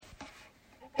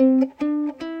And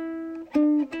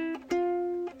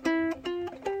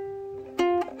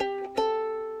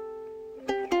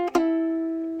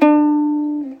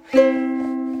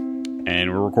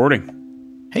we're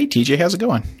recording. Hey, TJ, how's it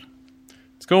going?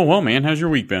 It's going well, man. How's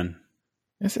your week been?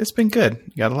 It's been good.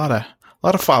 You got a lot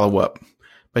of follow up,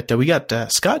 but we got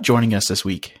Scott joining us this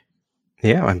week.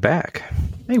 Yeah, I'm back.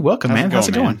 Hey, welcome, man. How's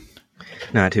it going?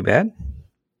 Not too bad.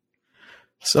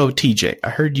 So, TJ, I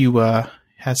heard you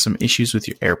had some issues with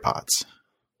your AirPods.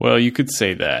 Well, you could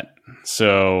say that.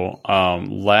 So,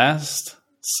 last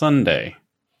Sunday,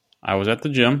 I was at the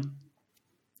gym.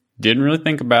 Didn't really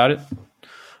think about it.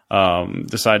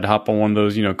 Decided to hop on one of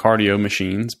those, cardio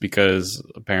machines because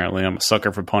apparently I'm a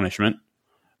sucker for punishment.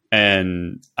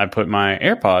 And I put my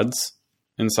AirPods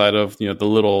inside of, the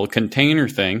little container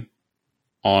thing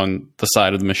on the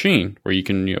side of the machine where you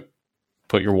can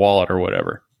put your wallet or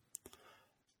whatever.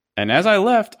 And as I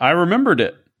left, I remembered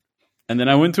it. And then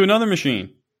I went to another machine.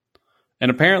 And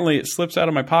apparently it slips out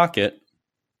of my pocket.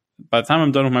 By the time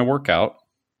I'm done with my workout,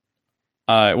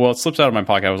 it slips out of my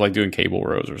pocket. I was like doing cable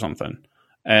rows or something.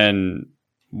 And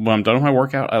when I'm done with my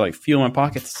workout, I feel my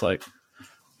pockets. It's like,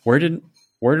 where did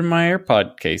my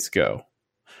AirPod case go?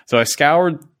 So I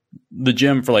scoured the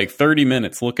gym for 30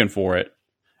 minutes looking for it,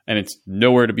 and it's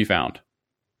nowhere to be found.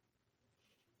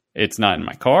 It's not in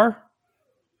my car.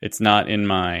 It wasn't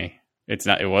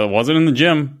in the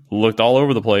gym. Looked all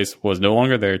over the place. Was no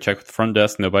longer there. Checked with the front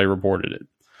desk. Nobody reported it.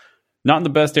 Not in the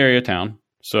best area of town.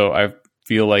 So I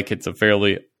feel like it's a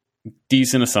fairly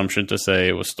decent assumption to say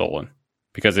it was stolen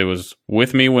because it was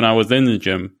with me when I was in the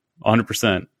gym 100%,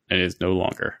 and it is no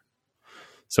longer.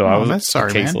 So I was a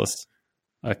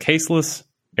caseless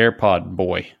AirPod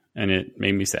boy, and it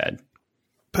made me sad.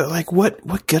 But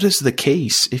what good is the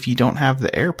case if you don't have the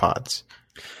AirPods?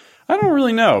 I don't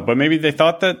really know, but maybe they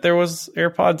thought that there was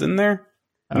AirPods in there.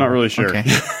 I'm not really sure. Okay.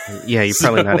 Yeah, you're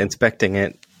probably not inspecting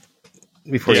it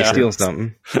before you steal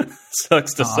something.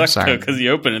 Sucks to suck though, because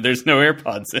you open it, there's no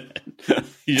AirPods in it.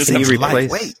 You just Can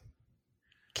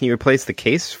you replace the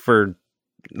case for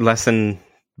less than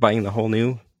buying the whole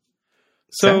new?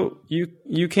 So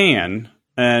you can,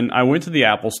 and I went to the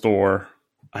Apple store.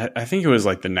 I think it was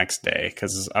the next day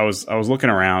because I was looking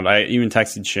around. I even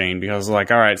texted Shane because I was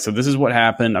like, all right, so this is what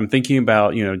happened. I'm thinking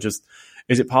about, just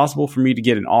is it possible for me to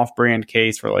get an off-brand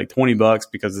case for $20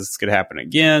 because this could happen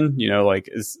again?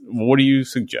 What do you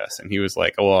suggest? And he was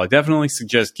like, oh, well, I definitely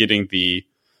suggest getting the,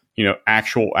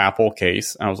 actual Apple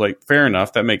case. And I was like, fair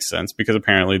enough. That makes sense because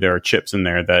apparently there are chips in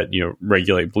there that,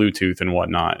 regulate Bluetooth and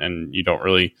whatnot. And you don't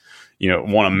really,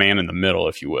 want a man in the middle,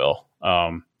 if you will.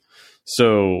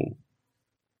 So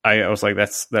I was like,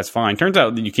 that's fine. Turns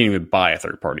out that you can't even buy a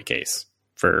third-party case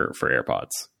for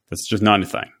AirPods. That's just not a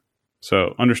thing.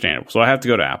 So understandable. So I have to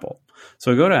go to Apple.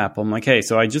 So I go to Apple. I'm like, hey,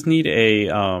 so I just need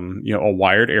a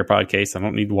wired AirPod case. I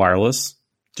don't need wireless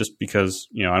just because,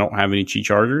 I don't have any Qi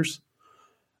chargers.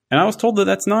 And I was told that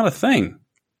that's not a thing.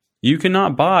 You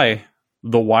cannot buy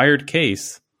the wired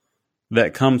case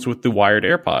that comes with the wired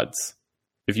AirPods.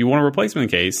 If you want a replacement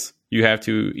case, you have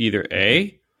to either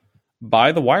A,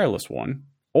 buy the wireless one,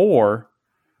 or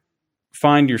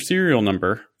find your serial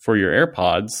number for your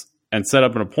AirPods and set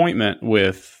up an appointment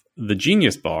with the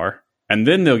Genius Bar, and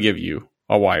then they'll give you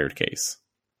a wired case.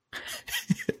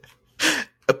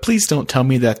 Please don't tell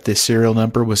me that the serial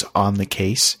number was on the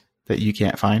case that you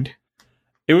can't find.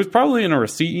 It was probably in a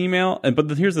receipt email, but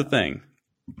here's the thing.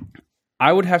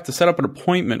 I would have to set up an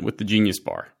appointment with the Genius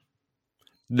Bar.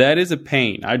 That is a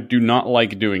pain. I do not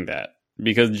like doing that.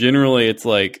 Because generally it's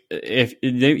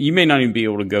you may not even be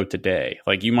able to go today.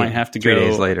 You might have to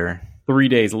go 3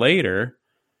 days later.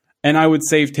 And I would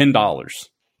save $10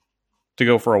 to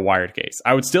go for a wired case.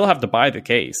 I would still have to buy the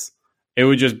case. It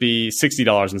would just be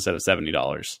 $60 instead of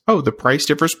 $70. Oh, the price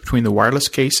difference between the wireless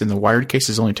case and the wired case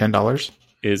is only $10?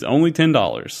 Is only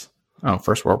 $10. Oh,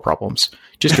 first world problems.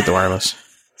 Just get the wireless.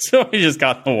 So I just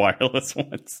got the wireless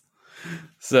ones.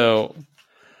 So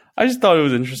I just thought it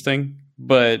was interesting.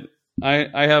 But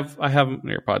I have an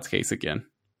AirPods case again.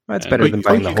 That's better than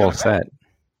buying the whole set.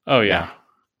 Oh yeah.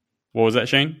 What was that,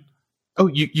 Shane? Oh,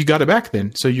 you got it back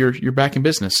then. So you're back in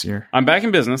business. I'm back in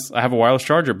business. I have a wireless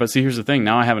charger, but see, here's the thing.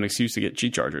 Now I have an excuse to get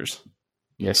Qi chargers.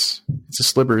 Yes, it's a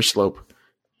slippery slope.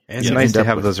 It's nice to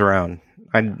have those around.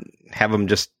 I'd have them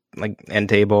just end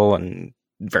table and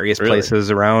various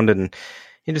places around, and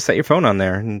you just set your phone on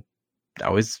there, and it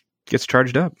always gets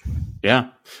charged up.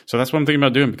 Yeah. So that's what I'm thinking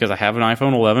about doing because I have an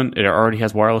iPhone 11. It already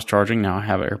has wireless charging. Now I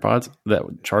have AirPods that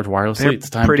charge wirelessly. They're it's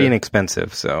time pretty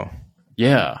inexpensive, so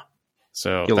yeah.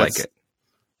 So you'll like it.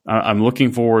 I'm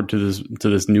looking forward to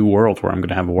this new world where I'm going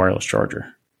to have a wireless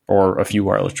charger or a few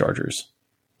wireless chargers.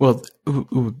 Well,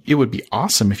 it would be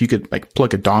awesome if you could like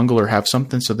plug a dongle or have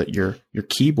something so that your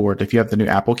keyboard, if you have the new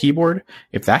Apple keyboard,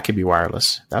 if that could be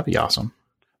wireless, that'd be awesome.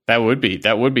 That would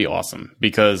be awesome,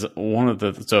 because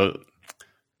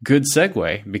good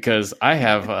segue, because I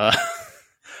have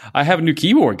a new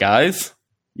keyboard, guys.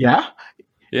 Yeah.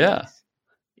 Yeah.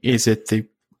 Is it the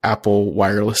Apple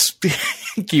wireless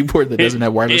keyboard that doesn't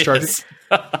have wireless charging?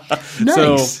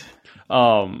 Nice.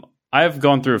 So, I've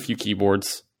gone through a few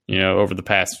keyboards, over the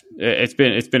past. It's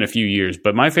been a few years,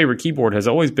 but my favorite keyboard has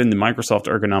always been the Microsoft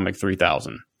Ergonomic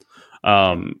 3000.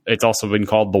 It's also been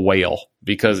called the Whale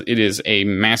because it is a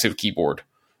massive keyboard.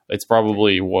 It's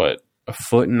probably a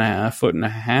foot and a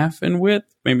half in width,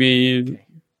 maybe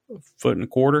a foot and a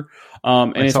quarter.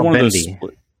 And it's one bendy. Of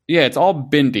those. It's all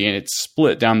bendy and it's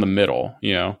split down the middle.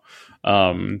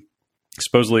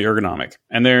 Supposedly ergonomic,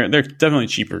 and they're definitely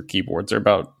cheaper keyboards. They're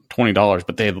about $20,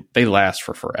 but they last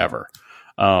for forever.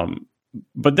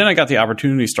 But then I got the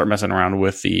opportunity to start messing around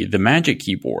with the Magic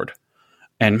Keyboard,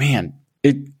 and man,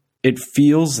 it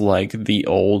feels like the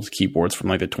old keyboards from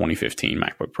like the 2015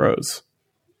 MacBook Pros,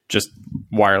 just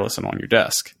wireless and on your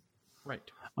desk. Right.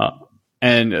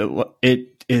 And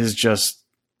it is just,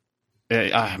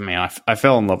 I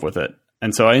fell in love with it.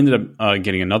 And so I ended up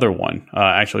getting another one.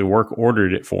 Actually, work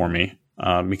ordered it for me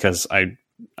because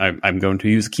I'm going to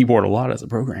use a keyboard a lot as a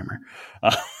programmer.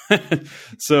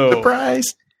 So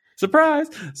Surprise!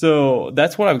 So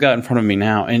that's what I've got in front of me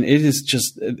now, and this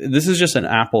is just an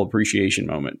Apple appreciation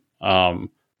moment,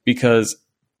 because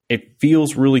it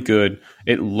feels really good.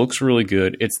 It looks really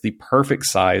good. It's the perfect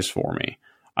size for me.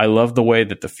 I love the way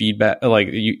that the feedback,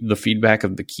 the feedback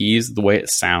of the keys, the way it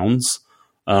sounds.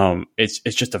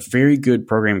 It's just a very good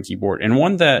programming keyboard, and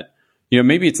one that,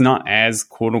 maybe it's not as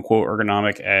quote unquote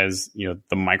ergonomic as, the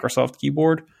Microsoft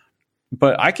keyboard,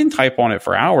 but I can type on it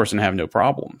for hours and have no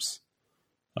problems.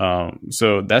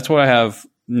 So that's what I have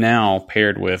now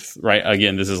paired with, right?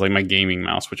 Again, this is like my gaming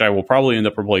mouse, which I will probably end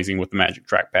up replacing with the Magic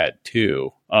Trackpad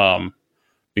too,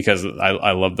 because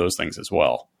I love those things as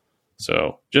well.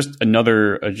 So just an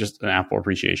Apple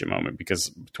appreciation moment, because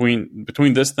between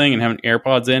this thing and having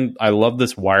AirPods in, I love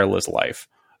this wireless life.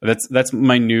 That's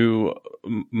my new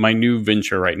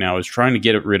venture right now, is trying to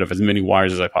get rid of as many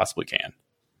wires as I possibly can.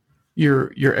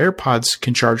 Your AirPods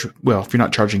can charge, well, if you're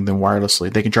not charging them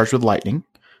wirelessly, they can charge with Lightning.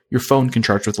 Your phone can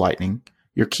charge with Lightning.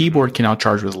 Your keyboard can now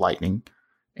charge with Lightning.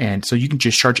 And so you can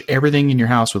just charge everything in your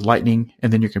house with Lightning,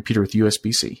 and then your computer with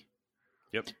USB-C.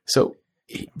 Yep. So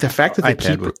the fact that they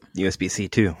iPad with USB-C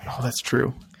too. Oh, that's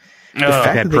true.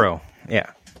 iPad Pro. Yeah.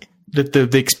 The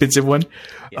expensive one.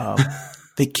 Yeah.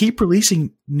 They keep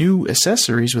releasing new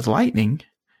accessories with Lightning.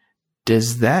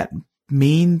 Does that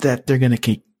mean that they're going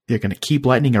to keep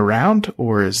Lightning around,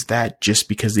 or is that just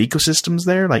because the ecosystem's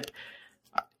there? Like,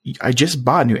 I just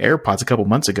bought new AirPods a couple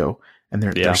months ago, and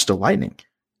they're still Lightning.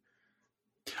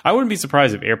 I wouldn't be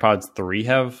surprised if AirPods 3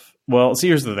 have. Well, see,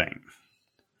 here's the thing.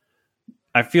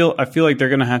 I feel like they're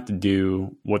going to have to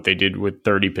do what they did with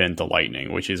 30-pin to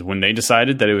Lightning, which is when they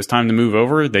decided that it was time to move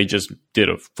over, they just did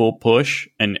a full push,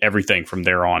 and everything from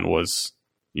there on was,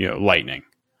 Lightning.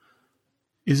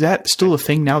 Is that still a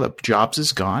thing now that Jobs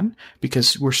is gone?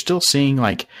 Because we're still seeing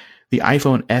like the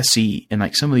iPhone SE and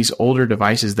like some of these older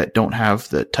devices that don't have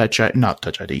the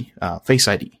Face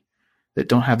ID, that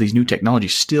don't have these new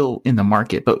technologies still in the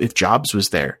market. But if Jobs was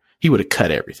there, he would have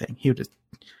cut everything.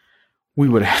 We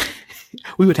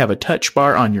would have a touch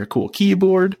bar on your cool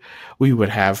keyboard. We would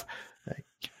have,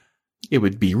 it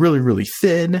would be really, really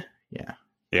thin. Yeah.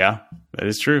 Yeah, that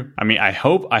is true. I mean, I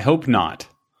hope not.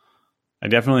 I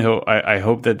definitely hope. I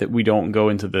hope that we don't go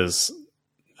into this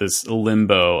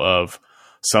limbo of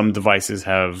some devices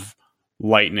have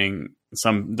Lightning,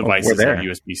 some devices have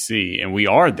USB-C, and we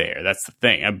are there. That's the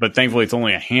thing. But thankfully, it's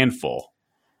only a handful,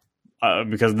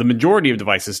 because the majority of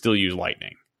devices still use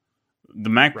Lightning.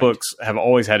 The MacBooks have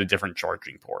always had a different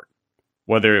charging port,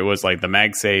 whether it was like the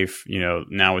MagSafe.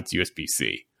 Now it's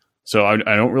USB-C. So I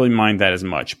don't really mind that as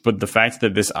much. But the fact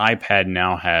that this iPad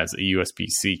now has a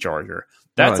USB-C charger,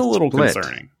 that's a little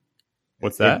concerning.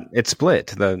 What's that? It's split.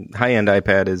 The high-end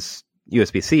iPad is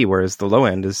USB-C, whereas the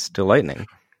low-end is still Lightning.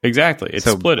 Exactly. It's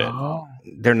split it.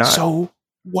 They're not. So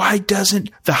why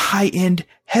doesn't the high-end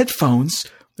headphones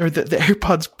or the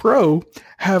AirPods Pro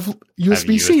have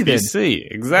USB-C then? USB-C,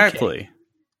 exactly.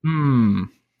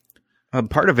 Okay.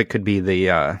 Part of it could be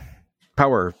the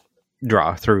power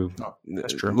draw through. Oh,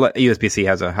 that's true. USB-C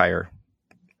has a higher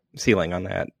ceiling on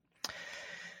that.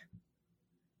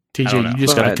 TJ, you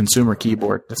just got a consumer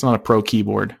keyboard. That's not a pro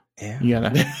keyboard. Yeah. You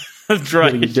gotta That's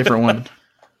right. get a different one.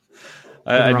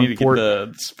 I need to get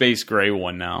the space gray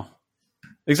one now.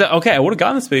 Exactly. Okay, I would have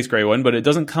gotten the space gray one, but it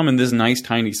doesn't come in this nice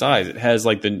tiny size. It has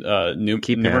like the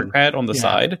numeric pad on the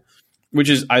side, which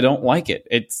is, I don't like it.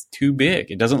 It's too big.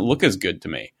 It doesn't look as good to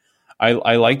me.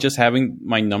 I like just having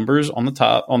my numbers on the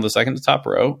top, on the second to top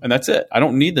row, and that's it. I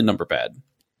don't need the number pad.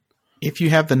 If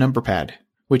you have the number pad,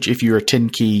 which if you're a 10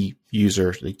 key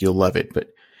user, you'll love it, but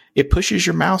it pushes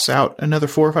your mouse out another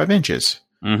 4 or 5 inches.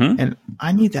 Mm-hmm. And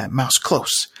I need that mouse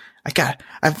close.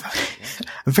 I'm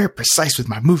very precise with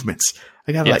my movements.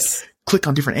 I gotta like click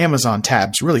on different Amazon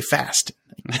tabs really fast.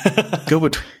 Go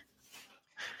with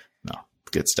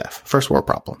good stuff. First world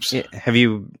problems. Yeah. Have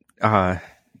you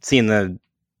seen the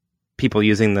people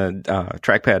using the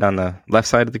trackpad on the left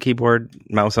side of the keyboard,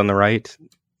 mouse on the right,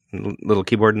 little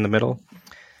keyboard in the middle?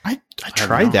 I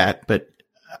tried that, but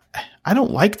I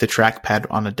don't like the trackpad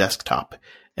on a desktop.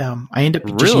 I end up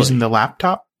just using the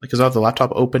laptop because I have the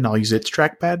laptop open. I'll use its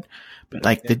trackpad, but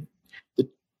like the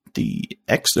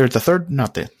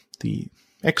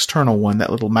external one, that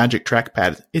little Magic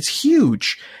trackpad, it's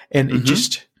huge, and it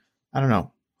just, I don't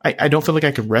know. I don't feel like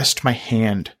I could rest my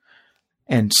hand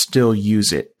and still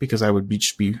use it because I would be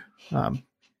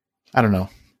I don't know.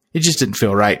 It just didn't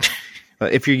feel right.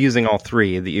 If you're using all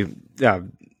three,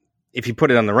 if you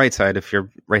put it on the right side, if you're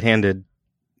right-handed,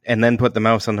 and then put the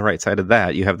mouse on the right side of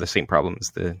that, you have the same problem as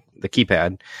the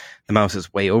keypad. The mouse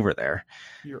is way over there.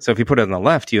 So if you put it on the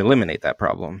left, you eliminate that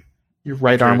problem. Your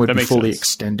right arm would be fully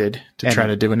extended to try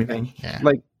to do anything. Yeah.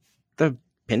 Like the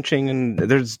pinching, and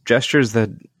there's gestures that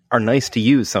are nice to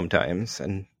use sometimes.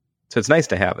 And so it's nice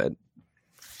to have it.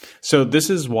 So this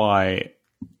is why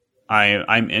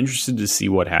I'm interested to see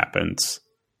what happens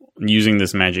using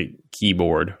this Magic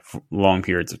keyboard for long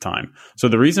periods of time. So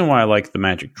the reason why I like the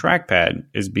Magic trackpad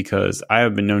is because I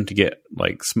have been known to get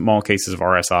like small cases of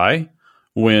RSI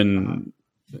when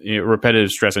repetitive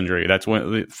stress injury. That's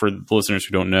when, for the listeners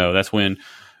who don't know, that's when,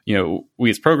 we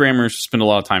as programmers spend a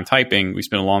lot of time typing. We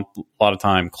spend a lot of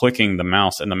time clicking the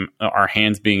mouse and our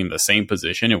hands being in the same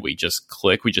position, and we just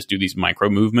click. We just do these micro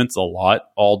movements a lot,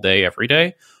 all day, every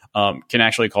day. Can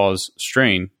actually cause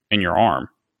strain in your arm.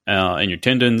 And your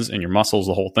tendons and your muscles,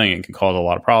 the whole thing, and can cause a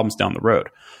lot of problems down the road.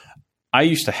 I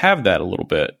used to have that a little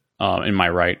bit in my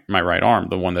right arm,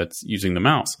 the one that's using the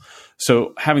mouse.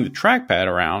 So having the trackpad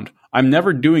around, I'm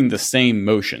never doing the same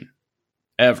motion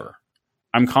ever.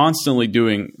 I'm constantly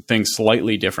doing things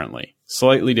slightly differently,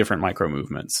 slightly different micro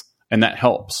movements, and that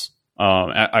helps.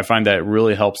 I find that it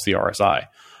really helps the RSI.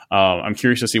 I'm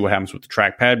curious to see what happens with the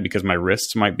trackpad because my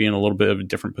wrists might be in a little bit of a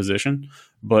different position,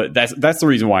 but that's the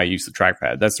reason why I use the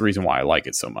trackpad. That's the reason why I like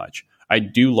it so much. I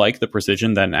do like the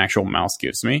precision that an actual mouse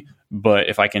gives me, but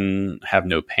if I can have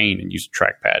no pain and use a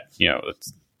trackpad,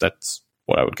 that's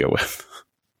what I would go with.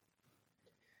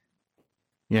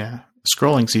 Yeah.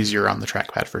 Scrolling's easier on the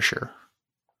trackpad for sure.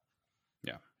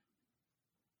 Yeah.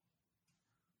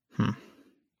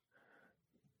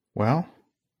 Well,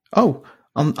 on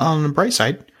the bright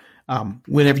side,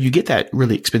 whenever you get that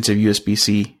really expensive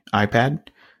USB-C iPad,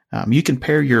 you can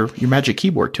pair your Magic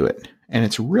keyboard to it, and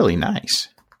it's really nice.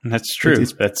 That's true.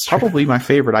 That's probably my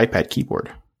favorite iPad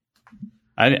keyboard.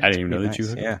 I didn't even know that you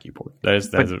had a keyboard. That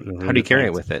is really how do you carry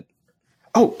it with it?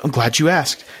 Oh, I'm glad you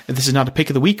asked. This is not a pick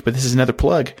of the week, but this is another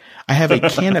plug. I have a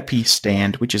canopy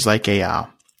stand, which is like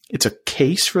it's a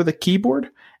case for the keyboard,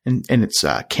 and it's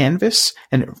canvas,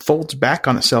 and it folds back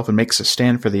on itself and makes a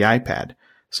stand for the iPad.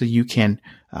 So you can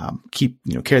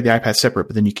carry the iPad separate,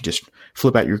 but then you can just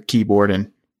flip out your keyboard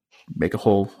and make a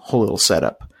whole little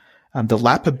setup. The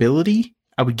lapability,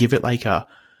 I would give it like a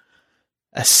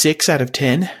 6 out of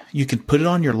 10. You can put it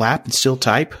on your lap and still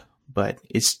type, but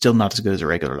it's still not as good as a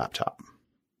regular laptop.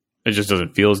 It just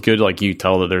doesn't feel as good. Like you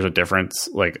tell that there's a difference,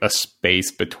 like a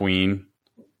space between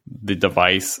the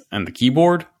device and the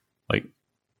keyboard. Like,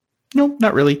 no,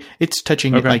 not really. It's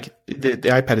touching. Okay. Like the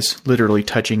iPad is literally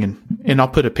touching, and I'll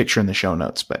put a picture in the show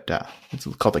notes. But it's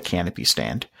called a canopy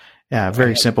stand.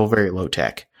 Very simple, very low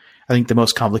tech. I think the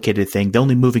most complicated thing, the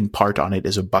only moving part on it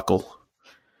is a buckle.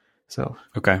 So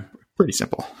pretty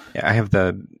simple. Yeah, I have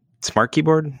the smart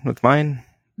keyboard with mine.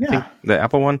 Yeah, I think the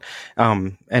Apple one.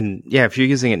 And yeah, if you're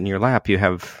using it in your lap, you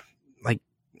have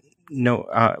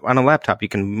on a laptop you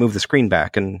can move the screen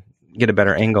back and get a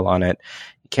better angle on it.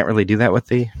 You can't really do that with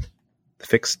the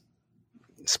fixed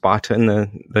spot in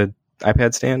the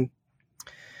iPad stand.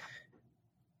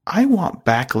 I want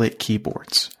backlit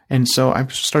keyboards. And so I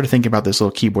started thinking about this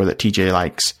little keyboard that TJ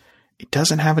likes. It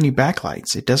doesn't have any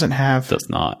backlights. It doesn't have... Does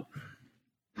not.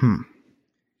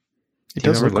 It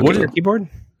doesn't look at your keyboard?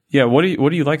 Yeah, what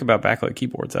do you like about backlit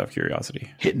keyboards, out of curiosity?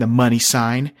 Hitting the money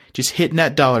sign. Just hitting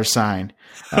that dollar sign.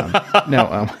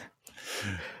 No,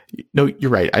 you're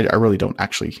right. I really don't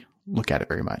actually look at it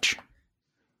very much.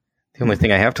 The only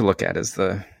thing I have to look at is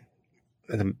the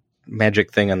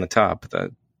magic thing on the top.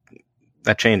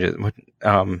 That changes.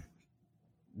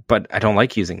 But I don't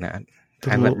like using that.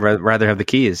 I'd rather have the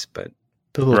keys. But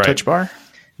the little touch bar?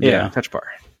 Yeah, touch bar.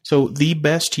 So the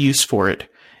best use for it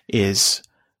is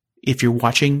if you're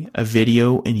watching a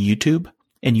video in YouTube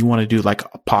and you want to do like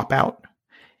a pop out.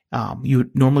 You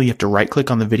normally have to right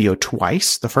click on the video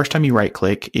twice. The first time you right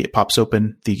click, it pops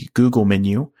open the Google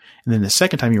menu. And then the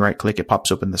second time you right click, it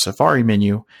pops open the Safari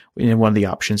menu. And one of the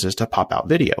options is to pop out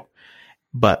video.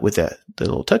 But with the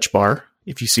little touch bar,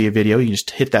 if you see a video, you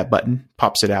just hit that button,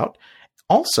 pops it out.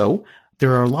 Also,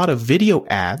 there are a lot of video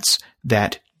ads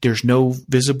that there's no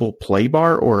visible play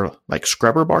bar or like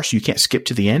scrubber bar, so you can't skip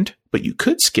to the end, but you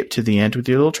could skip to the end with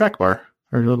your little track bar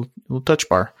or little touch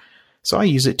bar. So I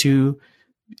use it to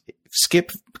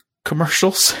skip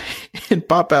commercials and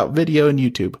pop out video in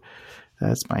YouTube.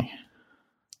 That's my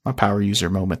power user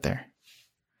moment there.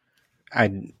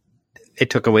 It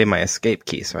took away my escape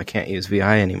key, so I can't use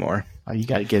VI anymore. Oh, you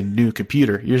got to get a new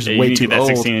computer. Yours is way too old.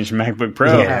 That 16-inch MacBook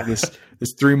Pro. Yeah, this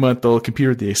 3-month-old computer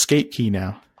with the escape key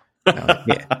now.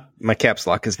 Yeah, my caps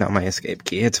lock is now my escape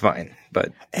key. It's fine,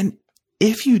 and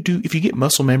if you get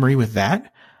muscle memory with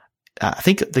that, I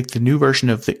think like the new version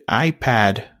of the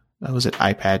iPad, was it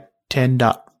iPad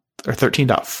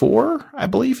 13.4, I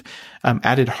believe,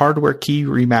 added hardware key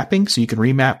remapping, so you can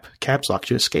remap caps lock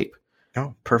to escape.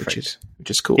 Oh, perfect.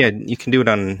 Which is cool. Yeah, you can do it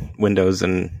on Windows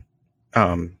and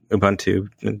Ubuntu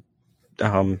and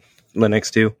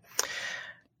Linux too.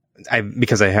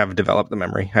 Because I have developed the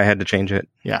memory, I had to change it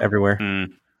everywhere.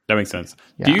 That makes sense.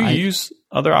 Yeah, do you use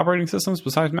other operating systems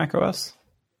besides Mac OS?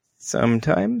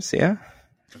 Sometimes, yeah.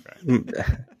 Okay.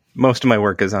 Most of my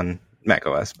work is on Mac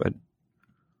OS, but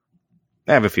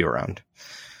I have a few around.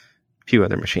 A few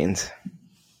other machines.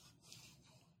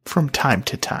 From time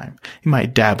to time. You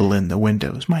might dabble in the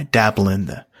Windows, might dabble in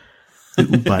the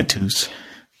Ubuntu's.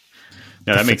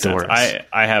 No, that makes sense.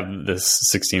 I have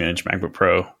this 16-inch MacBook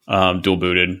Pro dual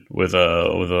booted with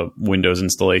a Windows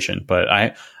installation, but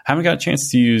I haven't got a chance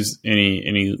to use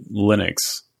any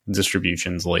Linux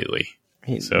distributions lately.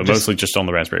 So mostly just on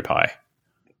the Raspberry Pi.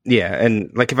 Yeah,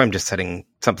 and like if I'm just setting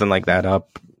something like that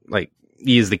up, like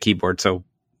use the keyboard so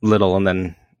little and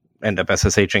then end up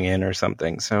SSHing in or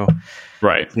something. So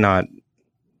right,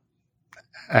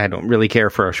 I don't really care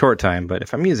for a short time, but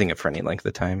if I'm using it for any length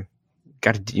of time,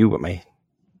 got to do what my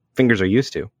fingers are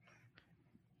used to.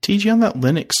 TJ, on that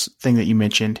Linux thing that you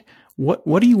mentioned, what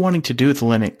are you wanting to do with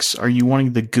Linux? Are you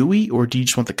wanting the GUI or do you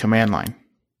just want the command line?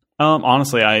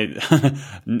 Honestly,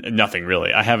 nothing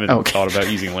really. I haven't thought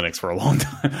about using Linux for a long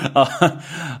time.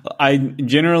 I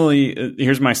generally,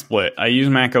 here's my split. I use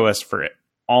Mac OS for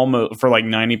like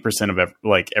 90% of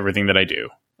everything that I do.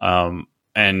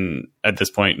 And at this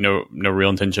point, no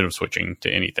real intention of switching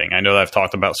to anything. I know that I've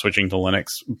talked about switching to Linux,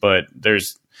 but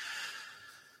there's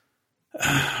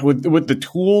with the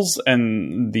tools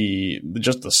and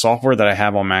just the software that I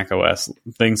have on Mac OS,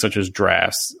 things such as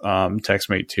Drafts,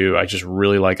 TextMate 2, I just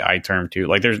really like iTerm 2.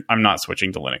 Like I'm not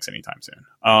switching to Linux anytime soon.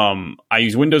 I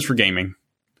use Windows for gaming,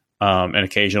 and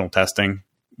occasional testing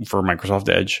for Microsoft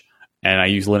Edge, and I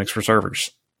use Linux for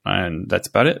servers, and that's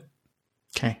about it.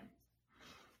 Okay.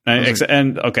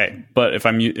 But if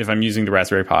I'm using the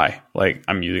Raspberry Pi, like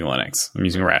I'm using Linux, I'm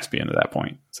using Raspbian at that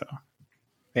point. So,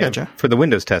 yeah, gotcha. For the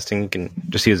Windows testing, you can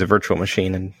just use a virtual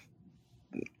machine and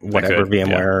whatever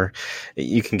VMware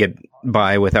you can get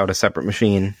by without a separate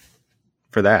machine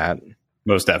for that.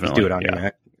 Most definitely, just do it on your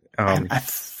Mac.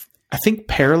 I think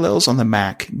Parallels on the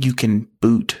Mac, you can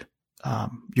boot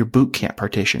your boot camp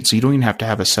partition, so you don't even have to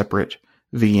have a separate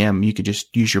VM. You could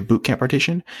just use your boot camp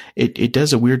partition. It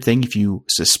does a weird thing if you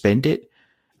suspend it.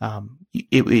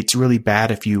 It's really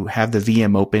bad if you have the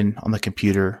VM open on the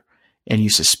computer and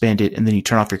you suspend it and then you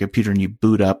turn off your computer and you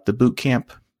boot up the boot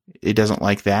camp. It doesn't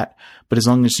like that. But as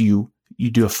long as you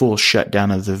do a full shutdown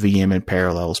of the VM in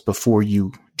Parallels before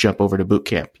you jump over to boot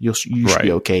camp, you should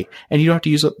be okay. And you don't have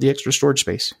to use up the extra storage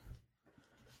space.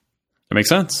 That makes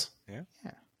sense. Yeah.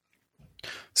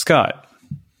 Scott,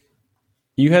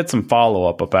 you had some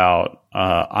follow-up about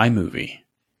iMovie.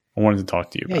 I wanted to talk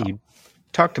to you about. Yeah, you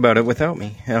talked about it without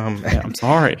me. I'm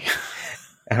sorry.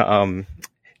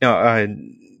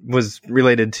 Was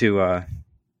related to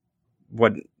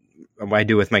what I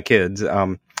do with my kids.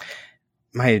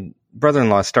 My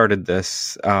brother-in-law started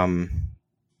this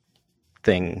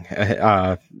thing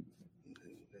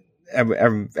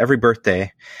every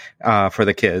birthday for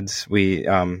the kids. We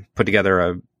put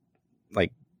together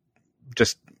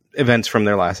just events from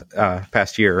their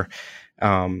past year,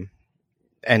 and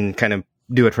kind of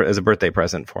do it as a birthday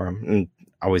present for them. And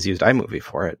I always used iMovie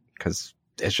for it because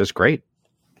it's just great.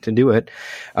 to do it.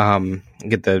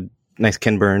 Get the nice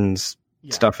Ken Burns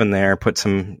stuff in there, put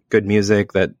some good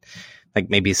music that like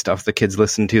maybe stuff the kids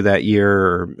listened to that year,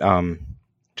 or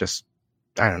just,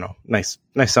 I don't know, nice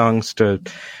songs to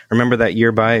remember that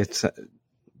year by. It's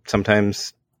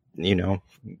sometimes,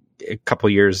 a couple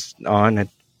years on,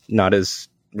 it's not as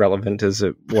relevant as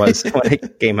it was when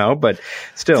it came out, but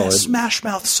still, the Smash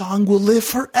Mouth song will live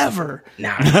forever.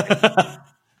 Nah,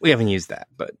 we haven't used that,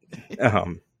 but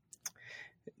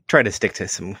try to stick to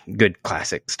some good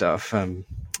classic stuff.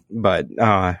 But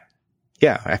I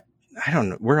don't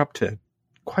know. We're up to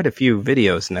quite a few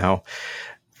videos now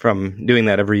from doing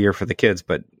that every year for the kids,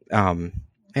 but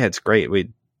it's great. We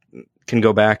can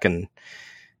go back and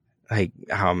like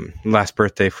last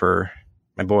birthday for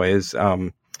my boys,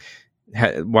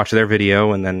 watch their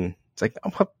video, and then it's like,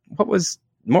 oh, what was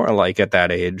Maura like at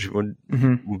that age?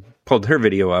 Pulled her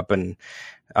video up and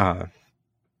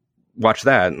watch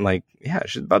that, and like, yeah,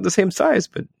 she's about the same size,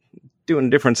 but doing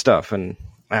different stuff, and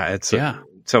it's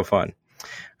so fun.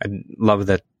 I love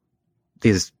that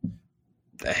it's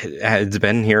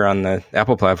been here on the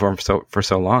Apple platform for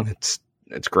so long.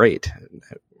 It's great.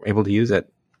 We're able to use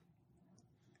it.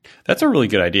 That's a really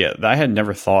good idea. I had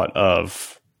never thought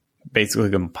of basically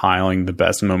compiling the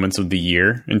best moments of the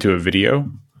year into a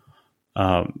video.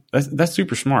 That's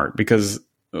super smart, because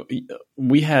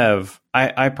we have,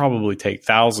 I probably take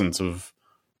thousands of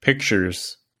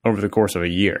pictures over the course of a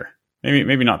year.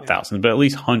 Maybe not thousands, but at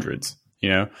least hundreds,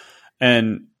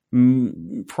 and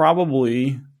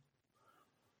probably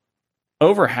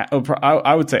over half,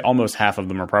 I would say almost half of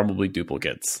them are probably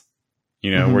duplicates,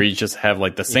 where you just have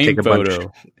like the same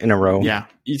photo in a row. Yeah.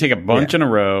 You take a bunch in a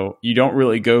row. You don't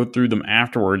really go through them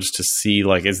afterwards to see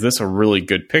like, is this a really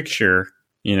good picture?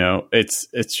 It's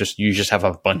just, you just have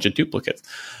a bunch of duplicates.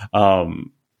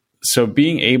 So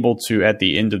being able to, at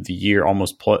the end of the year,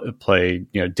 almost play,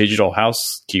 digital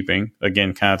housekeeping,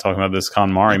 again, kind of talking about this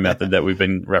KonMari method that we've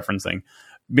been referencing,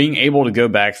 being able to go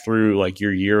back through like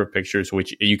your year of pictures,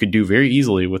 which you could do very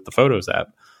easily with the Photos app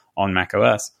on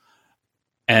macOS,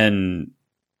 and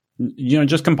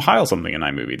just compile something in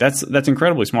iMovie. That's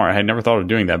incredibly smart. I had never thought of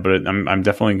doing that, but I'm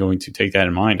definitely going to take that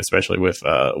in mind, especially with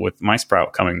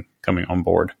MySprout coming on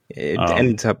board. It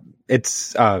ends up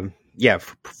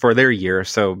for their year.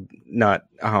 So not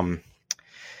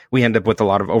we end up with a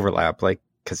lot of overlap, like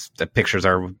because the pictures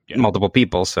are multiple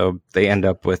people, so they end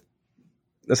up with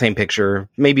the same picture,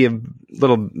 maybe a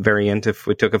little variant if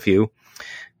we took a few,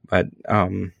 but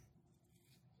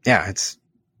it's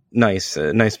nice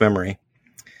memory.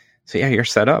 So you're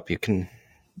set up. You can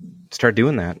start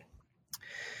doing that.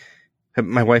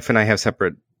 My wife and I have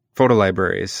separate photo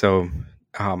libraries, so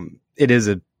it is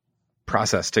a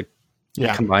process to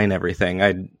combine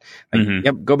everything.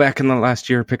 Go back in the last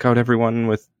year, pick out everyone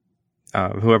with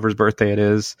whoever's birthday it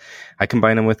is. I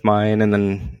combine them with mine, and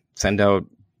then send out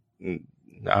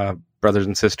brothers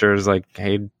and sisters like,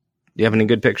 hey, do you have any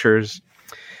good pictures?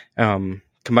 Combine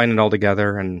it all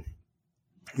together, and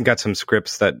got some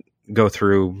scripts that go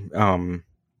through,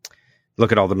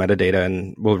 look at all the metadata,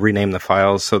 and we'll rename the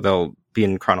files so they'll be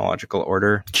in chronological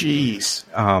order. Jeez.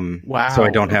 Wow. So I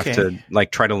don't have to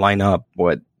like try to line up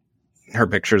what her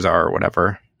pictures are or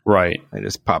whatever. Right. I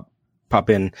just pop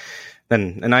in.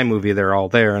 Then in iMovie, they're all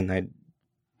there, and I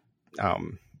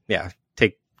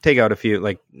take out a few,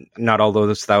 like not all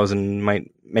those 1,000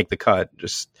 might make the cut.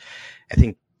 Just, I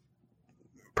think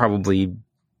probably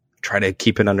try to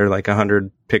keep it under like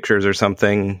 100 pictures or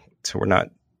something, so we're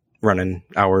not running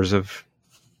hours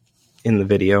in the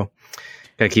video.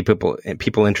 Got to keep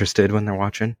people interested when they're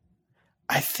watching.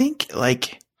 I think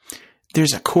like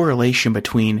there's a correlation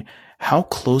between how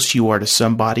close you are to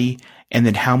somebody and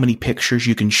then how many pictures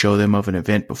you can show them of an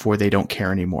event before they don't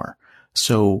care anymore.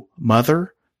 So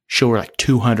mother, show her like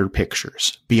 200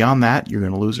 pictures. Beyond that, you're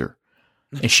going to lose her.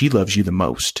 And she loves you the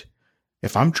most.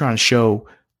 If I'm trying to show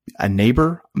a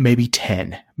neighbor, maybe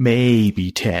 10.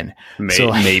 Maybe 10.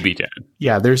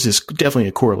 Yeah, there's definitely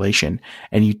a correlation.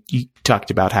 And you talked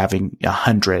about having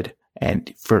 100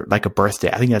 and for like a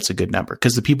birthday. I think that's a good number,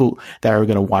 because the people that are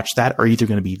going to watch that are either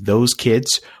going to be those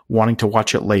kids wanting to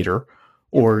watch it later,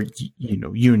 or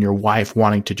you and your wife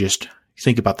wanting to just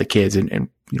think about the kids and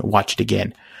watch it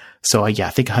again. So I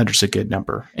think 100 is a good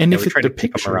number. And if the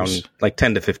pictures around like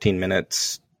 10 to 15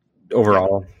 minutes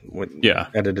overall,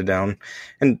 edited down,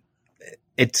 and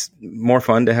it's more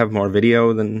fun to have more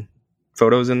video than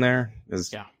photos in there.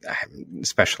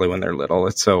 Especially when they're little,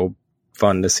 it's so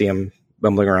fun to see them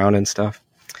bumbling around and stuff.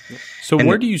 So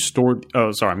where do you store?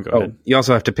 Oh, sorry, go ahead. You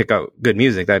also have to pick out good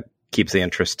music that keeps the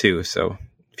interest too. So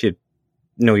if you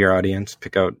know your audience,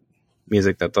 pick out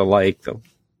music that they'll like. They'll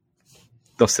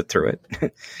they'll sit through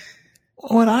it.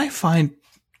 What I find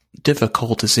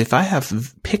difficult is if I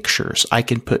have pictures, I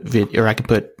can put I can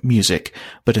put music,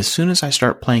 but as soon as I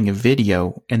start playing a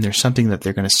video and there's something that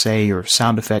they're going to say or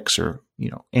sound effects or,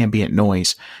 ambient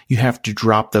noise, you have to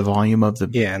drop the volume of the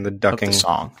and the ducking of the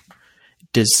song.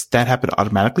 Does that happen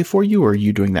automatically for you, or are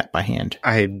you doing that by hand?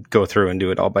 I go through and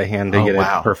do it all by hand to get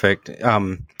it perfect.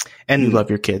 And you love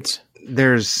your kids.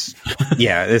 There's,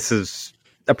 this is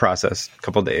a process, a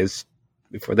couple days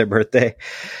before their birthday.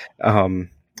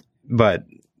 But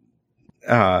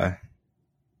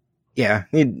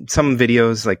need some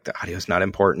videos, like the audio is not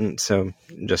important. So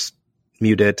just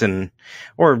mute it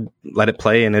or let it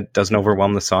play and it doesn't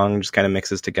overwhelm the song, just kind of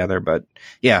mixes together. But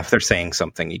if they're saying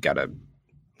something, you got to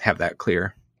have that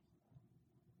clear.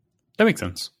 That makes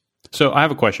sense. So I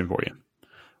have a question for you.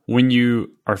 When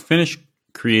you are finished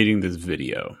creating this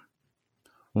video,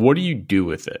 what do you do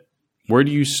with it? Where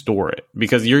do you store it?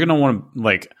 Because you're going to want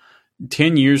to,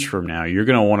 10 years from now, you're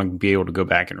going to want to be able to go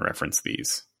back and reference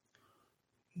these.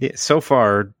 Yeah, so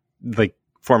far,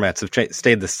 formats have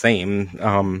stayed the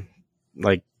same.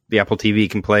 The Apple TV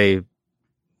can play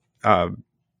the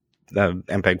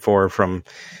MPEG-4 from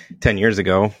 10 years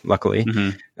ago, luckily.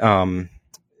 Mm-hmm.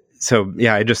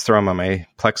 I just throw them on my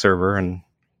Plex server and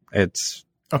it's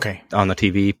on the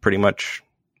TV pretty much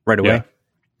right away.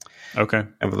 Yeah. Okay. I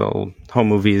have a little home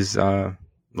movies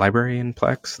library in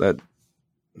Plex that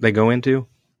they go into.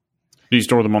 Do you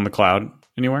store them on the cloud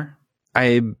anywhere?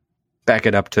 I back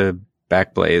it up to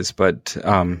Backblaze, but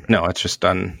no, it's just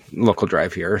on local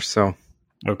drive here. So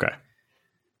okay.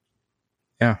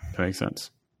 Yeah. That makes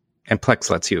sense. And Plex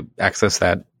lets you access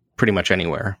that pretty much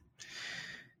anywhere.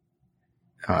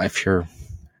 If you're,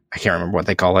 I can't remember what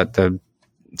they call it, the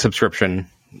subscription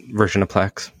version of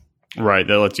Plex. Right,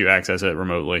 that lets you access it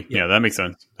remotely. Yeah, that makes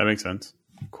sense.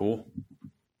 Cool.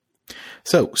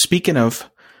 So speaking of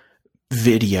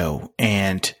video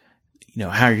and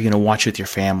how you're going to watch with your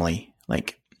family,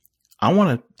 I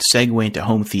want to segue into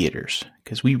home theaters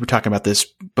because we were talking about this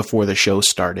before the show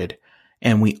started,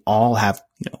 and we all have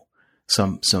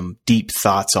some deep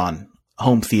thoughts on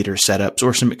home theater setups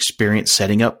or some experience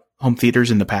setting up home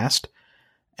theaters in the past.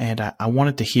 And I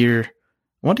wanted to hear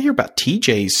about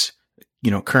TJ's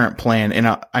current plan,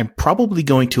 and I'm probably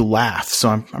going to laugh, so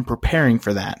I'm preparing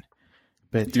for that.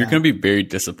 But you're going to be very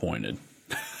disappointed.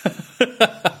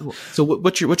 So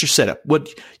what's your setup? What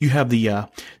you have the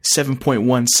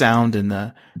 7.1 sound and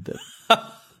the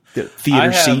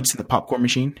theater seats and the popcorn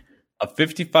machine? A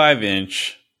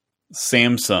 55-inch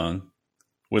Samsung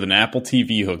with an Apple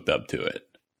TV hooked up to it.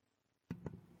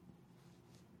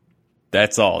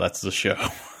 That's all. That's the show.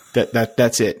 That's it.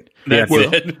 That's it.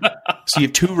 So you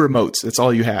have two remotes. That's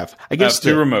all you have. I guess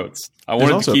two remotes. I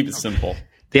wanted to keep it simple.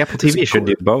 The Apple TV should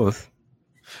do both.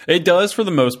 It does for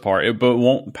the most part, but it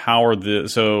won't power the.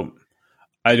 So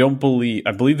I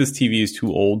believe this TV is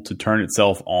too old to turn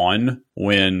itself on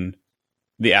when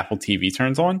the Apple TV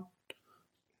turns on.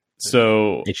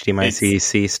 So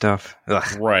HDMI-C stuff.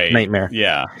 Ugh, right. Nightmare.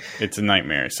 Yeah, it's a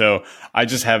nightmare. So I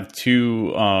just have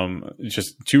two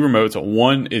remotes.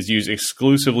 One is used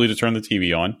exclusively to turn the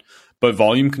TV on, but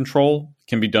volume control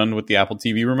can be done with the Apple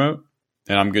TV remote,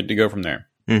 and I'm good to go from there.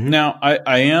 Mm-hmm. Now,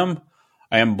 I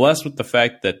am blessed with the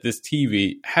fact that this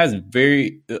TV has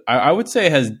I would say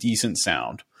it has decent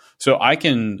sound. So I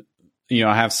can,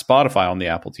 I have Spotify on the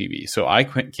Apple TV. So I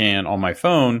can, on my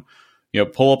phone,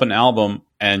 pull up an album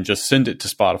and just send it to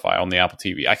Spotify on the Apple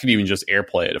TV. I could even just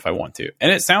AirPlay it if I want to.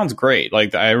 And it sounds great.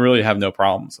 I really have no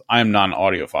problems. I am not an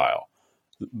audiophile.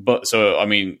 But so, I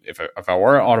mean, if I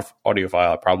were an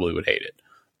audiophile, I probably would hate it.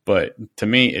 But to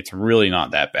me, it's really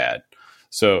not that bad.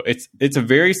 So it's a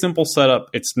very simple setup.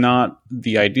 It's not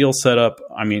the ideal setup.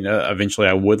 I mean, eventually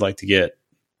I would like to get,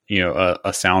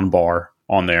 a sound bar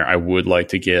on there. I would like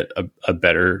to get a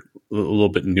better, a little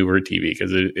bit newer TV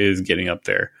because it is getting up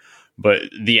there. But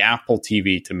the Apple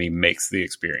TV to me makes the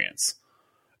experience.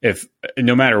 If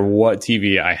no matter what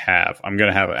TV I have, I'm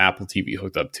going to have an Apple TV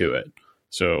hooked up to it.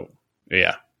 So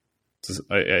yeah,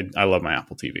 I love my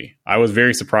Apple TV. I was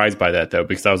very surprised by that though,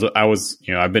 because I was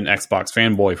I've been Xbox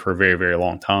fanboy for a very, very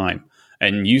long time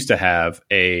and used to have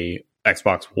a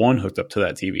Xbox One hooked up to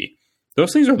that TV.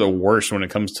 Those things are the worst when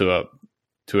it comes to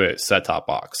a set-top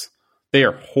box. They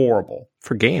are horrible.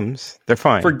 For games, they're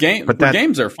fine.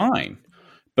 Games are fine.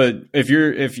 But if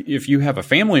you have a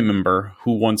family member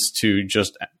who wants to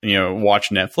just watch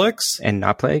Netflix and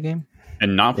not play a game,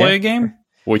 a game,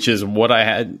 which is what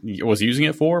I was using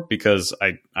it for because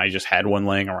I just had one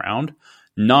laying around,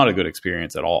 not a good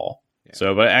experience at all. Yeah.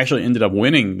 So, but I actually ended up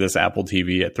winning this Apple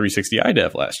TV at 360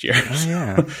 iDev last year. Oh,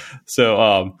 yeah.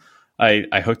 So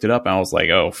I hooked it up and I was like,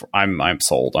 oh, I'm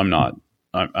sold.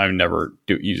 I'm never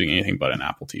using anything but an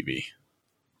Apple TV.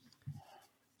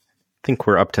 I think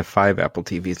we're up to 5 Apple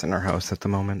TVs in our house at the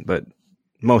moment, but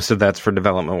most of that's for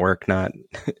development work, not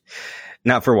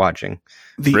for watching.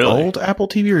 The Really? old Apple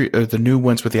TV or the new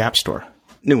ones with the App Store?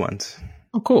 New ones.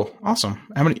 Oh, cool. Awesome.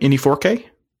 How many? Any 4K?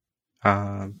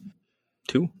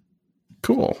 2.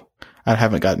 Cool. I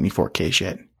haven't got any 4Ks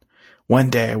yet. One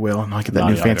day I will, and I'll get that Not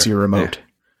new either. fancier remote.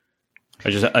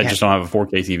 Yeah. I just don't have a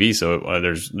 4K TV, so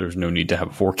there's no need to have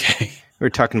a 4K. We were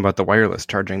talking about the wireless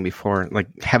charging before, like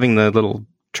having the little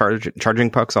charging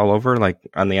pucks all over, like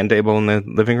on the end table in the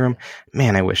living room.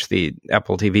 Man, I wish the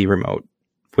Apple TV remote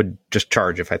would just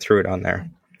charge if I threw it on there.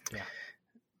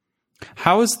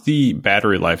 How is the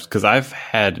battery life? Because I've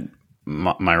had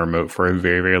my remote for a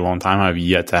very, very long time. I've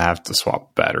yet to have to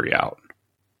swap battery out.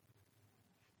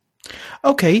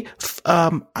 Okay,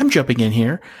 I'm jumping in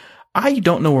here. I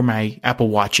don't know where my Apple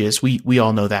Watch is. We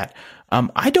all know that.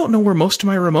 I don't know where most of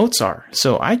my remotes are,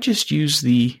 so I just use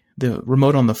the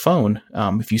remote on the phone.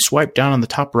 If you swipe down on the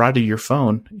top right of your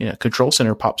phone, Control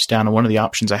Center pops down, and one of the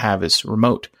options I have is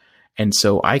remote. And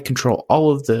so I control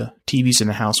all of the TVs in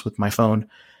the house with my phone,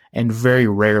 and very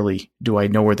rarely do I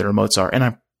know where the remotes are. And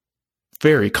I'm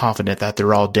very confident that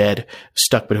they're all dead,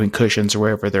 stuck between cushions or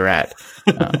wherever they're at.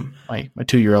 My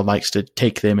 2-year-old likes to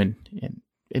take them and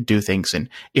do things. And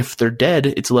if they're dead,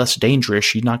 it's less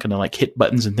dangerous. You're not going to like hit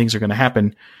buttons and things are going to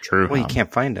happen. True. Well, you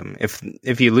can't find them.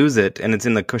 If you lose it and it's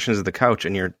in the cushions of the couch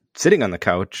and you're sitting on the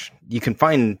couch, you can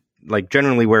find like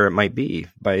generally where it might be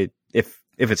by if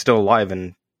it's still alive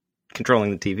and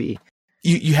controlling the TV.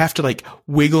 You have to like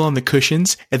wiggle on the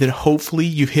cushions, and then hopefully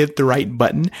you hit the right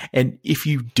button. And if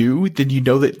you do, then you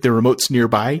know that the remote's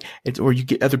nearby, or you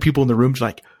get other people in the room to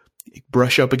like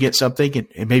brush up against something,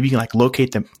 and maybe you can like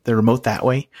locate the remote that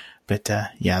way. But I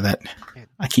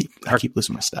keep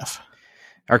losing my stuff.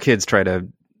 Our kids try to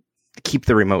keep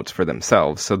the remotes for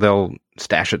themselves, so they'll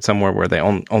stash it somewhere where they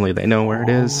only they know where it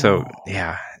is. So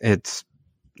yeah, it's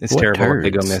terrible if they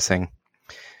go missing.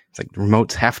 It's like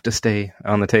remotes have to stay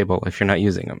on the table if you're not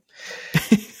using them.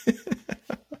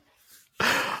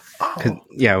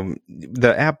 Yeah,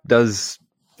 the app does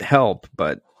help,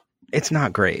 but it's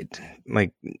not great.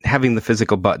 Like having the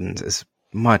physical buttons is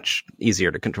much easier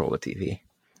to control the TV.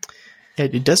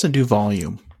 It doesn't do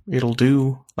volume. It'll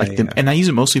do like and I use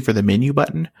it mostly for the menu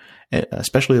button,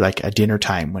 especially like at dinner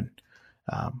time when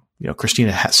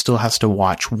Christina still has to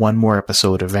watch one more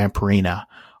episode of Vampirina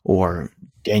or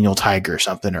Daniel Tiger or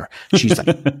something, or she's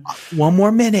like, one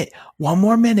more minute. It's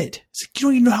like, you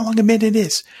don't even know how long a minute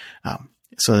is.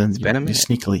 So then you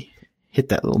sneakily hit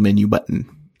that little menu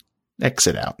button,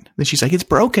 exit out. Then she's like, it's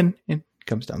broken, and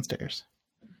comes downstairs.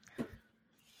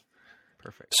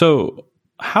 Perfect. So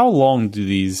how long do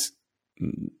these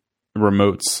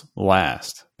remotes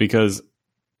last? Because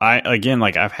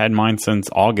I've had mine since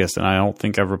August, and I don't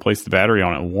think I've replaced the battery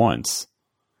on it once.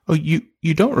 Oh, you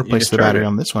don't replace the battery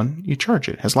on this one. You charge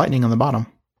it. It has lightning on the bottom.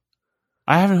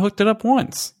 I haven't hooked it up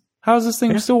once. How is this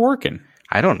thing still working?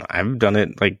 I don't know. I've done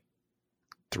it like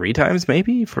 3 times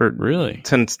maybe Really?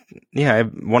 Since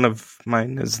one of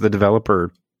mine is the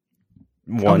developer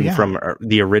one from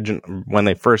the original when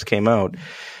they first came out,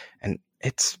 and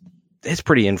it's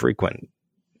pretty infrequent.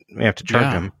 We have to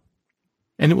charge them,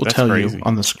 and it will tell you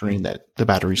on the screen that the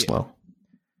battery's low.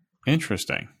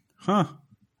 Interesting, huh?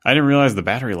 I didn't realize the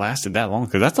battery lasted that long,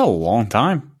 because that's a long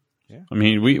time. Yeah. I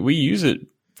mean, we use it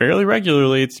fairly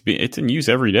regularly. It's in use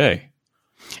every day.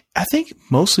 I think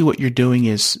mostly what you're doing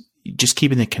is just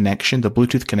keeping the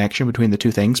Bluetooth connection between the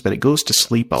two things, but it goes to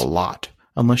sleep a lot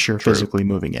unless you're physically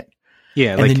moving it.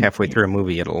 Yeah, and like then, halfway through a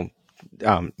movie, it'll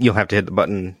you'll have to hit the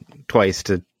button twice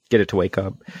to get it to wake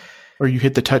up. Or you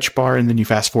hit the touch bar and then you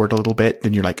fast forward a little bit,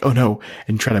 then you're like, oh no,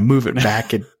 and try to move it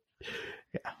back and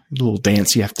a little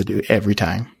dance you have to do every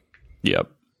time. Yep.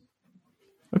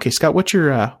 Okay, Scott, what's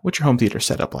your home theater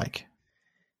setup like?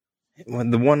 Well,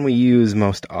 the one we use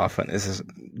most often is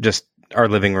just our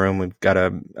living room. We've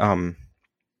got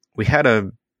we had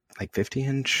a like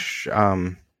 50-inch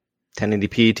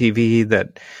 1080p TV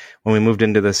that when we moved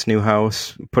into this new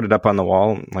house, put it up on the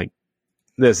wall, like,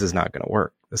 this is not going to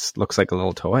work. This looks like a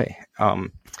little toy. So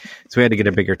we had to get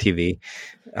a bigger TV.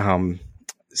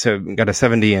 So we got a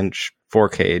 70-inch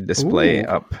 4K display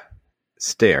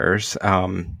upstairs.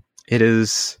 It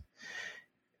is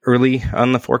early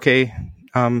on the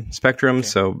 4K spectrum,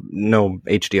 so no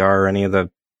HDR or any of the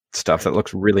stuff that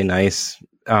looks really nice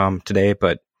today,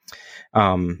 but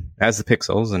has the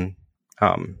pixels, and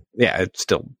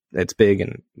it's big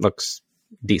and looks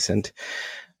decent.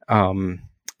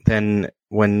 Then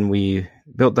when we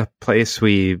built the place,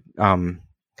 we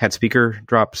had speaker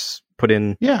drops put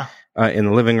in Yeah. In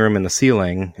the living room and the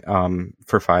ceiling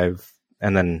for $5,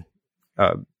 and then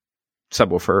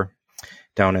subwoofer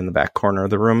down in the back corner of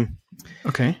the room.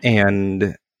 Okay.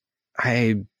 And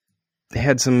I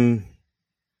had some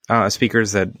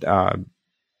speakers that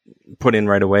put in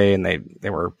right away, and they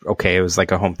were okay. It was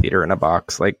like a home theater in a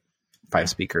box, like 5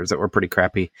 speakers that were pretty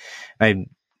crappy. I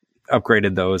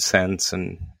upgraded those since,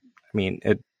 and I mean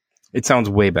it sounds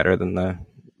way better than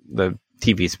the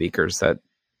TV speakers that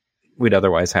we'd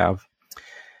otherwise have.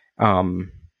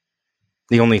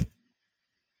 The only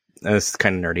this is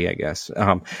kind of nerdy, I guess.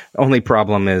 Only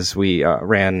problem is we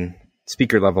ran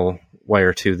speaker level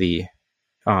wire to the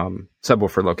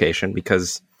subwoofer location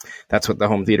because that's what the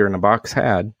home theater in a box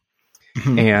had.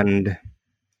 Mm-hmm. And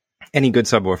any good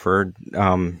subwoofer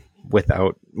with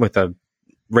a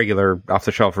regular off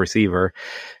the shelf receiver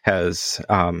has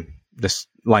this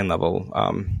line level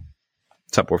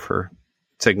subwoofer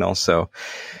signal. So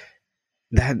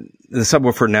that the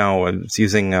subwoofer now is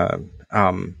using a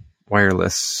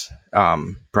wireless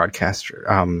broadcaster.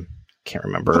 Can't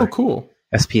remember. Oh, cool.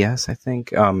 SPS, I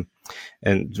think,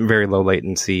 and very low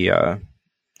latency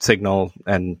signal,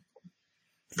 and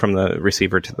from the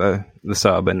receiver to the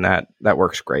sub, and that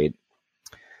works great.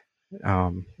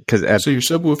 So your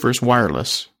subwoofer is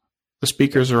wireless. The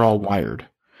speakers are all wired,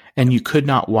 and you could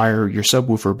not wire your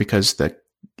subwoofer because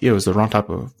it was the wrong type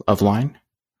of line.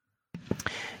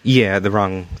 Yeah, the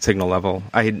wrong signal level.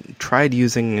 I tried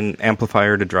using an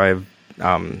amplifier to drive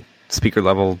speaker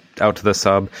level out to the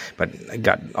sub, but I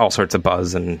got all sorts of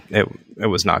buzz, and it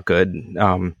was not good.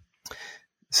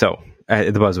 So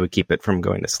the buzz would keep it from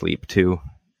going to sleep too.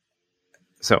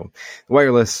 So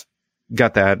wireless,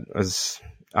 got that. It was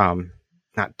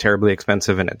not terribly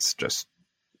expensive, and it's just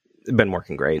been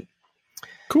working great.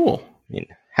 Cool. I mean,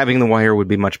 having the wire would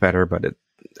be much better, but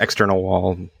external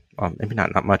wall, maybe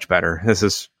not much better. This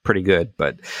is pretty good,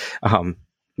 but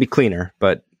be cleaner,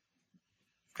 but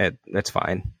it's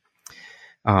fine.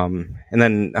 And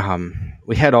then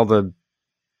we had all the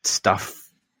stuff,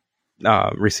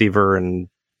 receiver and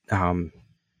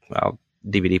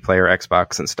DVD player,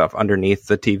 Xbox and stuff underneath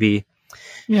the TV.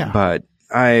 Yeah. But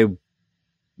I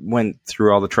went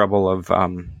through all the trouble of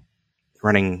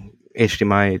running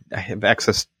HDMI. I have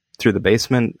access through the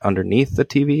basement underneath the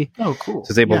TV. Oh, cool. So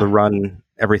I was able to run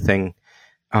everything,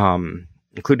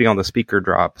 including all the speaker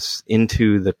drops,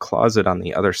 into the closet on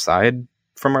the other side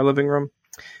from our living room.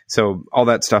 So all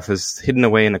that stuff is hidden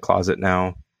away in a closet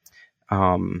now.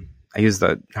 I use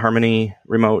the Harmony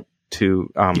remote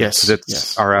to, yes,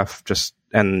 it's RF,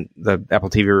 and the Apple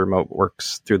TV remote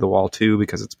works through the wall too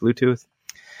because it's Bluetooth.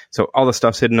 So all the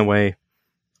stuff's hidden away.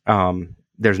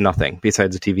 There's nothing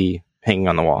besides a TV hanging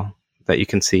on the wall that you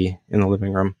can see in the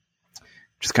living room,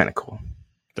 which is kind of cool.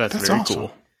 That's very awesome.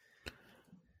 Cool.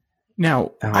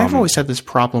 Now, I've always had this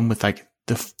problem with like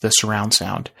the surround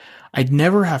sound. I'd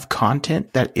never have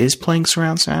content that is playing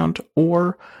surround sound,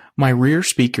 or my rear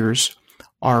speakers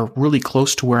are really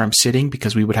close to where I'm sitting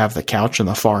because we would have the couch on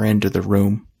the far end of the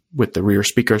room with the rear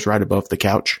speakers right above the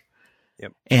couch.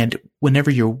 Yep. And whenever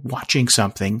you're watching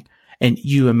something and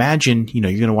you imagine,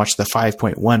 you're going to watch the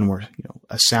 5.1 where,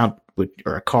 a sound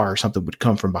or a car or something would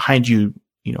come from behind you,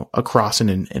 across and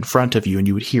in front of you, and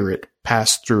you would hear it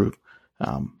pass through,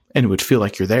 and it would feel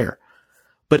like you're there.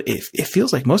 But it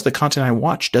feels like most of the content I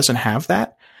watch doesn't have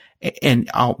that. And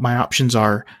my options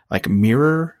are like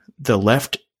mirror the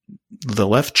left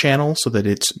channel so that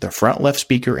it's the front left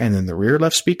speaker and then the rear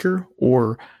left speaker,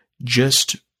 or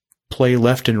just play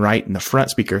left and right in the front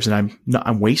speakers, and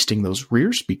I'm wasting those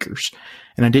rear speakers.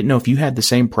 And I didn't know if you had the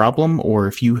same problem, or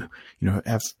if you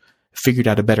have figured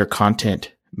out a better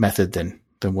content method than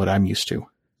what I'm used to.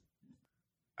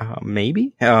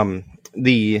 Maybe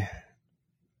the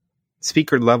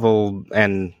speaker level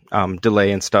and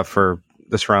delay and stuff for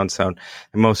the surround sound.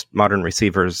 And most modern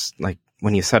receivers, like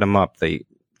when you set them up, they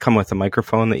come with a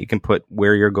microphone that you can put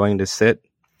where you're going to sit,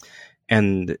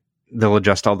 and they'll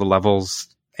adjust all the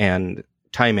levels and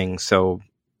timing so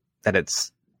that it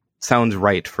sounds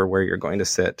right for where you're going to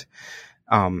sit.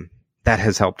 That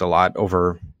has helped a lot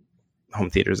over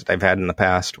home theaters that I've had in the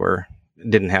past where it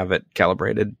didn't have it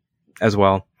calibrated as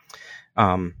well.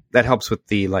 That helps with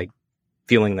the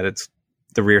feeling that it's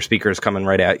the rear speaker is coming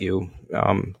right at you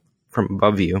from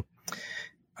above you.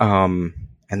 And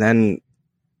then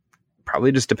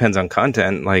probably just depends on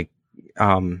content. A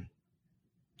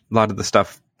lot of the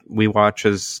stuff we watch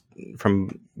is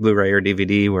from Blu-ray or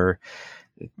DVD where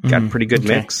got pretty good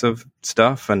mix of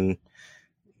stuff, and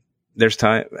there's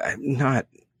there's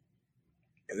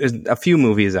a few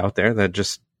movies out there that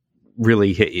just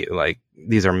really hit you. Like,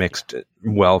 these are mixed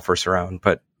well for surround,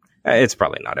 but It's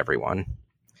probably not everyone.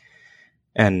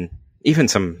 And even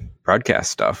some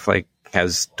broadcast stuff like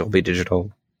has Dolby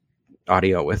Digital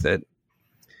audio with it.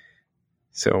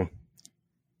 So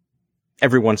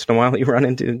every once in a while you run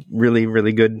into really,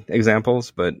 really good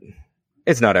examples, but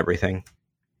it's not everything.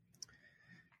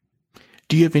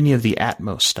 Do you have any of the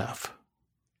Atmos stuff?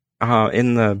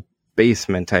 In the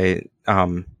basement, I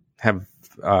have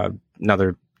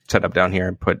another setup down here.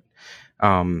 I put,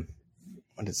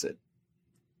 what is it?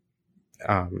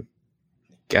 What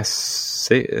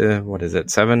is it?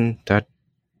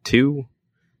 7.2?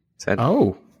 Is that?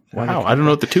 Oh, wow. I don't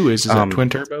know what the 2 is. Is that twin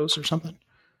turbos or something?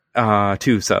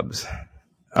 2 subs.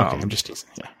 Okay, I'm just teasing.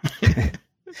 Yeah.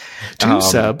 2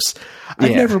 subs.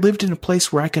 I've never lived in a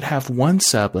place where I could have 1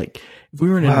 sub. Like, if we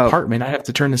were in an apartment, I'd have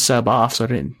to turn the sub off so I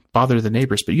didn't bother the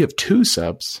neighbors. But you have 2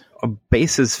 subs. A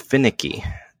bass is finicky.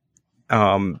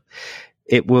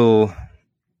 It will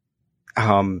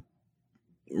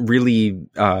really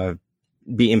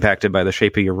be impacted by the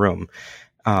shape of your room.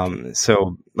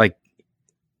 So, like,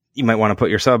 you might want to put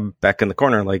your sub back in the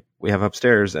corner like we have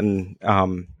upstairs, and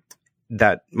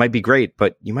that might be great,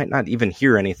 but you might not even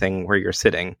hear anything where you're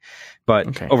sitting.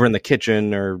 But over in the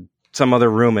kitchen or some other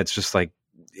room, it's just like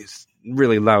it's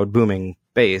really loud booming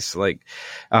bass. Like,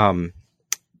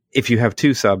 if you have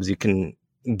 2 subs, you can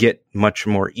get much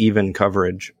more even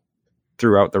coverage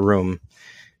throughout the room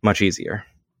much easier.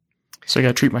 So I got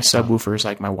to treat my subwoofers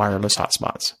like my wireless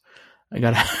hotspots. I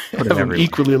got to have them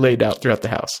equally laid out throughout the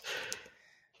house.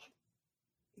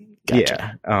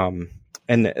 Gotcha. Yeah.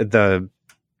 And the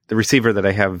receiver that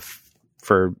I have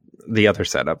for the other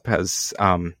setup has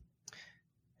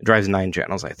drives 9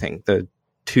 channels, I think. The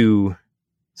 2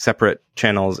 separate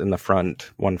channels in the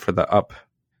front, one for the up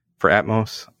for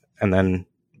Atmos, and then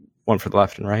one for the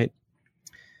left and right.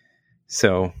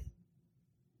 So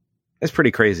it's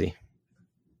pretty crazy.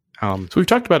 So we've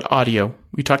talked about audio,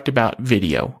 we talked about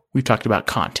video, we've talked about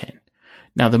content.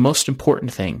 Now the most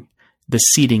important thing, the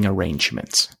seating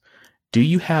arrangements. Do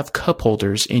you have cup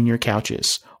holders in your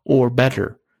couches? Or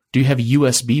better, do you have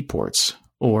USB ports?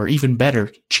 Or even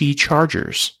better, Qi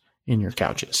chargers in your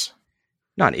couches?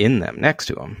 Not in them, next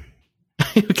to them.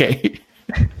 Okay.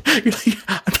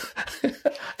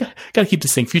 Gotta keep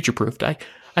this thing future-proofed. I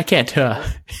can't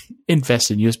invest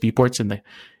in USB ports in the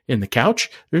couch.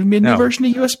 There's been a new version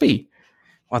of USB.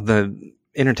 Well, the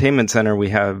entertainment center we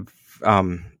have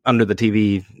under the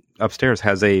TV upstairs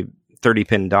has a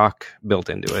 30-pin dock built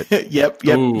into it. Yep.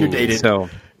 Ooh. You're dated. So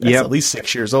that's at least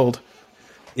 6 years old.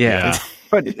 Yeah.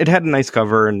 But it had a nice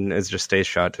cover and it just stays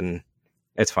shut and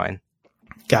it's fine.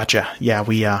 Gotcha. Yeah,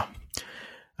 we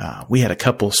had a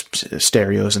couple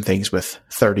stereos and things with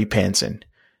 30 pins and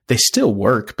they still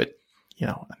work, but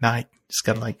now I just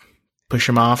got to push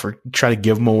them off or try to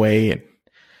give them away. And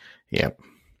yep.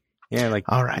 Yeah.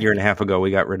 All right. A year and a half ago,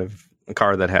 we got rid of a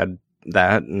car that had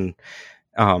that and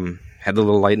had the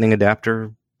little lightning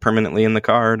adapter permanently in the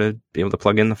car to be able to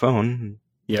plug in the phone.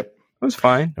 Yep. It was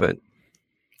fine, but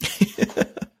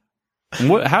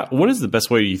what is the best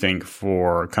way, you think,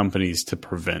 for companies to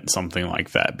prevent something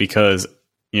like that? Because,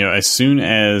 as soon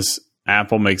as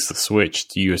Apple makes the switch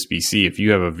to USB-C, if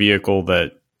you have a vehicle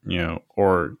that,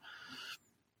 if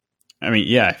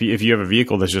you have a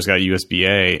vehicle that's just got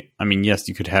USB-A, yes,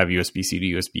 you could have USB-C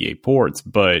to USB-A ports,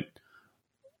 but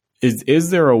is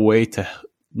there a way to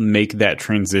make that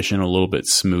transition a little bit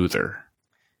smoother?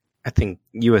 I think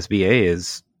USB-A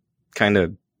is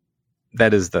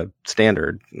that is the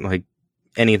standard. Like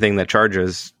anything that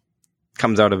charges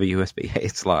comes out of a USB-A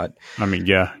slot.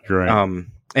 Yeah, you're right.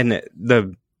 And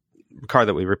the car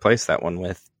that we replaced that one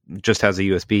with just has a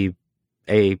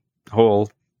USB-A hole,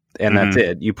 and that's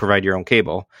it. You provide your own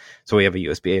cable. So we have a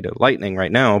USB-A to Lightning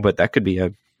right now, but that could be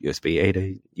a USB-A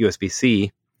to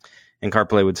USB-C, and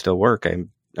CarPlay would still work, I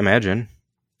imagine.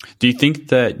 Do you think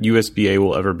that USB-A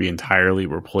will ever be entirely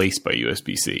replaced by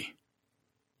USB-C?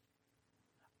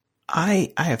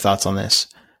 I have thoughts on this.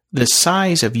 The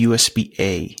size of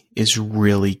USB-A is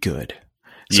really good.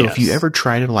 So if you ever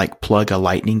try to plug a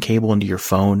lightning cable into your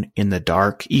phone in the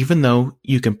dark, even though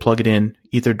you can plug it in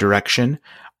either direction,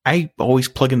 I always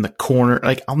plug in the corner.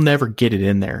 I'll never get it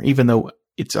in there, even though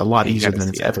it's a lot easier than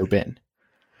it's ever been.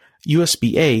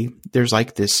 USB-A, there's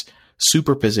this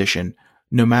superposition.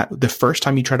 No matter the first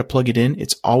time you try to plug it in,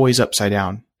 it's always upside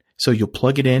down. So you'll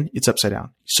plug it in, it's upside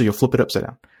down. So you'll flip it upside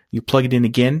down. You plug it in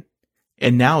again,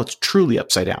 and now it's truly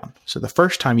upside down. So the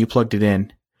first time you plugged it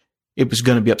in, it was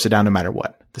going to be upside down no matter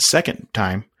what. The second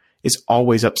time is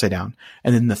always upside down.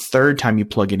 And then the third time you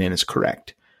plug it in is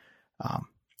correct.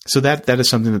 So that is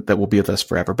something that will be with us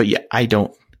forever. But yeah, I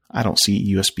don't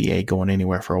see USB-A going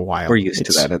anywhere for a while. We're used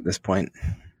to that at this point.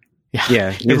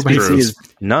 Yeah, Everybody USB-C thinks- is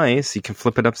nice. You can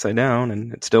flip it upside down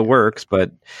and it still works.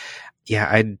 But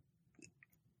yeah,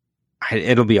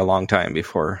 it'll be a long time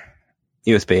before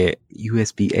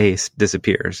USB-A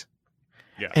disappears.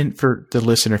 And for the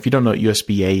listener, if you don't know what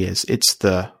USB-A is, it's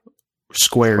the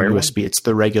square USB. One? It's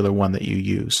the regular one that you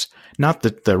use. Not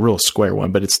the real square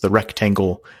one, but it's the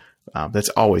rectangle that's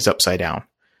always upside down.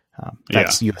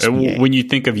 That's USB-A. When you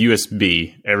think of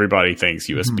USB, everybody thinks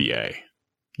USB-A.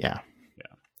 Yeah.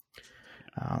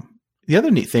 The other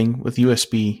neat thing with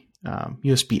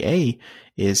USB-A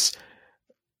is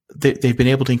they've been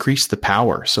able to increase the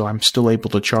power. So I'm still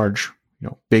able to charge,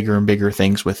 bigger and bigger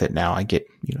things with it now. I get,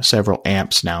 several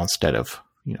amps now instead of,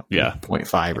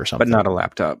 0.5 or something. But not a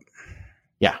laptop.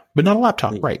 Yeah, but not a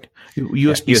laptop, right.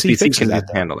 USB-C fixes can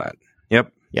handle that.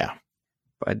 Yep. Yeah.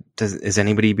 But is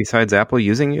anybody besides Apple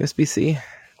using USB-C?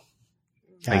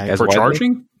 For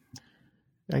charging?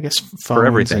 I guess phones for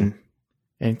everything.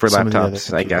 And for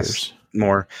laptops, I guess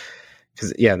more.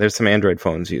 Because, there's some Android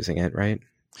phones using it, right?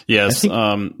 Yes.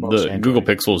 The Google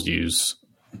Pixels use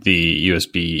the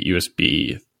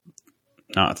USB,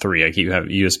 not 3. I keep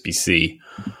having USB-C.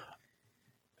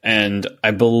 And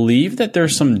I believe that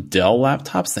there's some Dell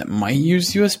laptops that might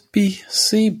use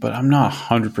USB-C, but I'm not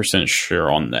 100%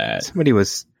 sure on that. Somebody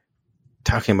was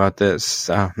talking about this,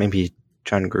 maybe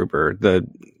John Gruber.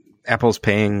 Apple's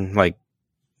paying like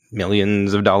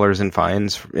millions of dollars in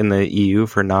fines in the EU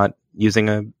for not using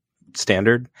a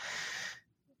standard.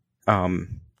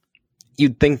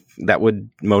 You'd think that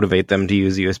would motivate them to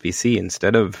use USB-C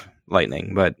instead of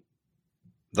Lightning, but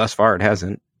thus far it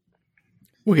hasn't.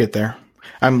 We'll get there.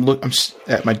 I'm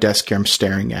at my desk here. I'm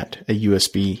staring at a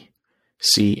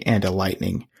USB-C and a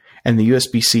Lightning, and the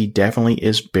USB-C definitely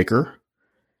is bigger,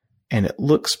 and it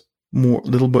looks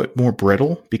little bit more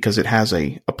brittle because it has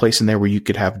a place in there where you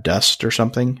could have dust or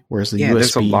something. Whereas the USB,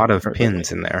 there's a lot of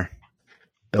pins in there.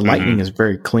 The Lightning is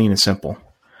very clean and simple.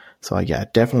 So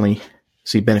definitely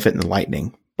see benefit in the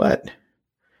Lightning, but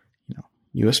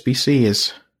USB-C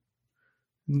is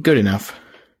good enough.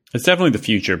 It's definitely the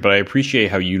future, but I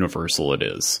appreciate how universal it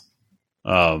is,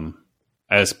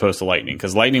 as opposed to Lightning,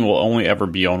 because Lightning will only ever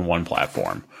be on one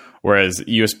platform, whereas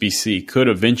USB-C could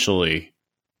eventually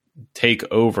take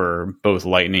over both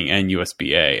Lightning and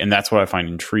USB-A, and that's what I find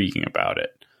intriguing about it.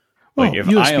 Like, if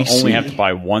USB-C, I only have to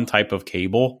buy one type of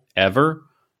cable ever,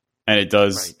 and it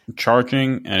does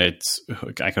charging, and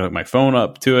I can hook my phone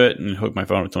up to it, and hook my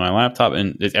phone up to my laptop,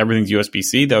 and everything's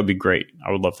USB-C, that would be great.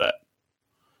 I would love that.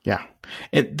 Yeah.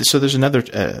 So there's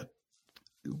another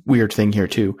weird thing here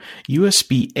too.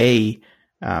 USB-A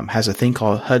has a thing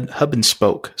called hub and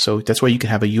spoke. So that's why you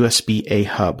can have a USB-A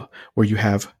hub where you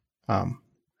have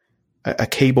a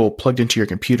cable plugged into your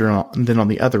computer, and then on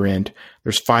the other end,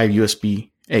 there's 5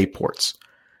 USB-A ports.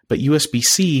 But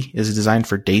USB-C is designed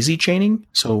for daisy chaining.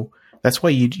 So that's why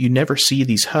you never see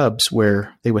these hubs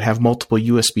where they would have multiple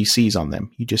USB-Cs on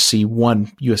them. You just see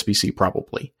one USB-C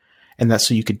probably. And that's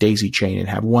so you could daisy chain and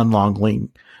have one long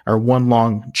link or one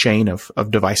long chain of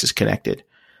devices connected.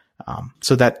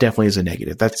 So that definitely is a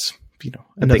negative. That's,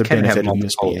 another benefit of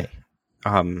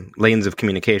USB-A. Lanes of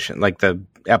communication, like the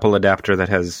Apple adapter that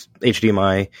has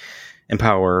HDMI and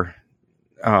power,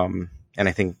 and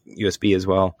I think USB as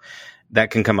well. That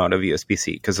can come out of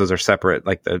USB-C because those are separate.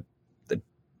 Like the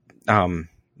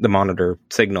monitor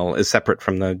signal is separate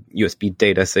from the USB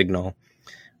data signal,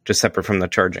 just separate from the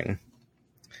charging.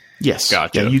 Yes.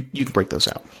 Gotcha. Yeah, you can break those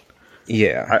out.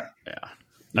 Yeah.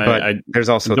 But there's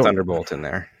also Thunderbolt in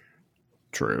there.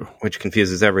 True. Which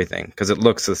confuses everything because it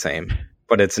looks the same,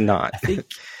 but it's not. I think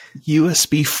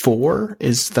USB 4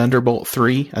 is Thunderbolt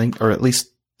 3, I think, or at least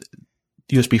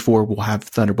USB 4 will have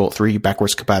Thunderbolt 3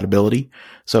 backwards compatibility.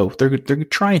 So they're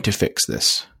trying to fix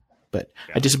this. But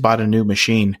I just bought a new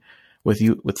machine with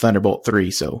Thunderbolt 3,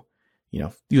 so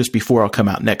USB 4 will come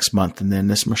out next month, and then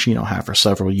this machine I'll have for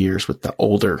several years with the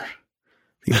older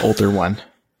one.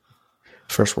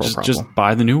 First world problem. Just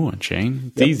buy the new one,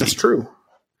 Shane. It's easy. That's true.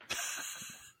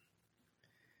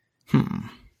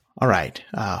 All right.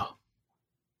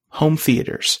 Home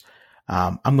theaters.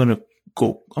 I'm going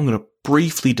to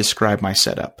briefly describe my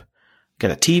setup.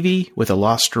 Got a TV with a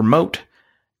lost remote,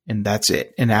 and that's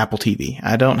it. An Apple TV.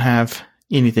 I don't have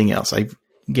anything else. I've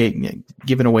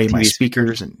given away my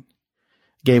speakers and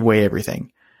gave away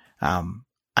everything. I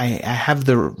have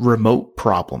the remote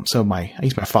problem. So I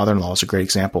use my father-in-law as a great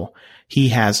example. He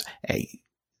has a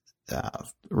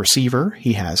receiver.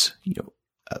 He has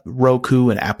a Roku,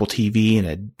 an Apple TV,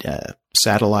 and a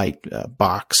satellite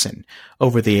box, and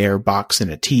over-the-air box, and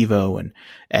a TiVo, and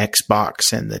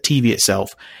Xbox, and the TV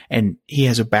itself. And he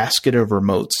has a basket of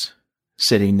remotes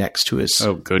sitting next to his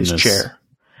chair.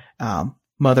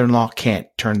 mother-in-law can't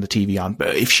turn the TV on,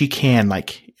 but if she can,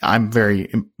 like, I'm very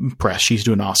impressed. She's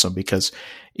doing awesome because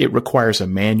it requires a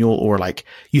manual, or like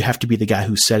you have to be the guy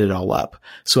who set it all up.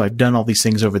 So I've done all these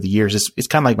things over the years. It's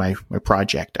kind of like my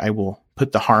project. I will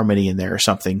put the Harmony in there or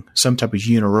something, some type of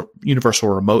universal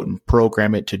remote, and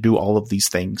program it to do all of these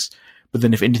things. But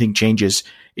then if anything changes,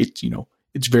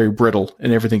 it's very brittle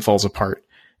and everything falls apart,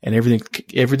 and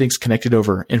everything's connected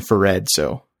over infrared.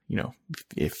 So,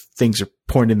 if things are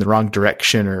pointed in the wrong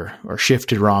direction or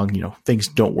shifted wrong, things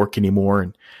don't work anymore.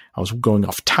 And I was going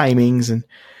off timings. And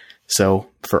so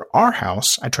for our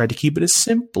house, I tried to keep it as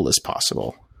simple as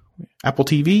possible. Apple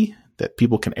TV that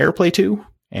people can AirPlay to,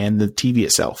 and the TV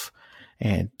itself.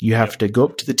 And you have to go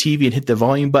up to the TV and hit the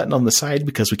volume button on the side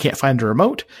because we can't find a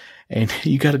remote. And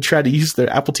you got to try to use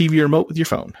the Apple TV remote with your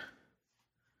phone.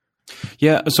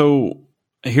 Yeah. So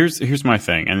here's my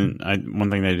thing. And one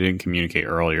thing that I didn't communicate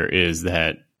earlier is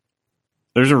that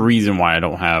there's a reason why I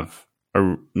don't have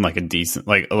a decent,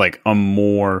 like a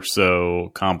more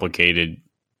so complicated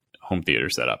home theater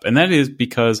setup. And that is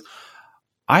because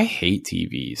I hate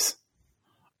TVs.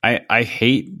 I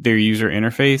hate their user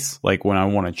interface. Like when I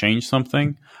want to change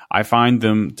something, I find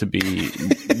them to be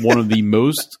one of the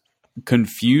most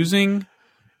confusing,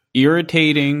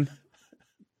 irritating,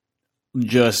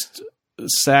 just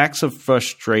sacks of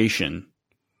frustration.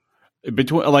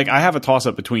 I have a toss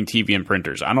up between TV and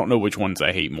printers. I don't know which ones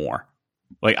I hate more.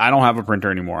 Like, I don't have a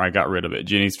printer anymore. I got rid of it.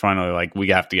 Jenny's finally like, we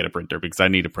have to get a printer because I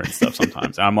need to print stuff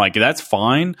sometimes. And I'm like, that's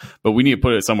fine, but we need to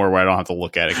put it somewhere where I don't have to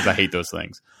look at it because I hate those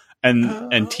things. And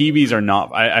TVs are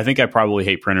not, I think I probably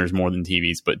hate printers more than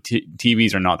TVs, but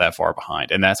TVs are not that far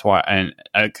behind. And that's why,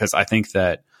 because I think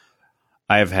that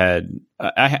I've had,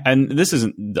 and this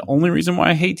isn't the only reason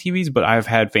why I hate TVs, but I've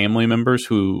had family members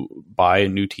who buy a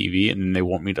new TV and they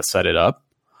want me to set it up.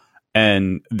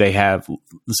 And they have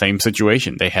the same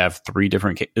situation. They have 3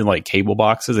 different cable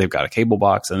boxes. They've got a cable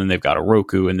box, and then they've got a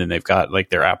Roku, and then they've got like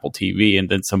their Apple TV, and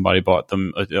then somebody bought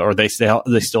them, or they still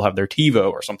have their TiVo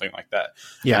or something like that.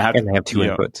 Yeah, and they have 2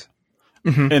 inputs.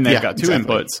 And they've got 2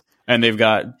 inputs, and they've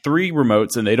got 3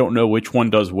 remotes, and they don't know which one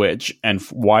does which, and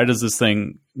why does this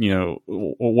thing,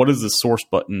 what does the source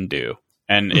button do?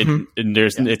 And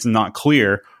it's not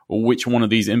clear which one of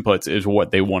these inputs is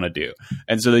what they want to do.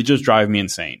 And so they just drive me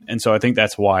insane. And so I think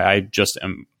that's why I just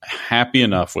am happy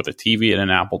enough with a TV and an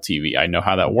Apple TV. I know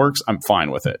how that works. I'm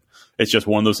fine with it. It's just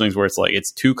one of those things where it's like,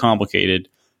 it's too complicated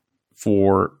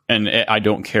and I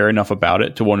don't care enough about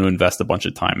it to want to invest a bunch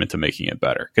of time into making it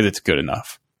better because it's good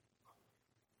enough.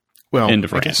 Well,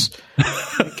 I guess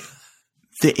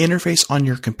the interface on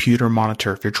your computer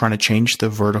monitor, if you're trying to change the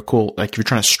vertical, like if you're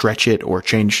trying to stretch it or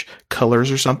change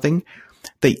colors or something,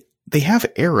 they have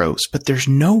arrows, but there's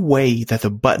no way that the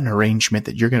button arrangement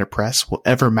that you're going to press will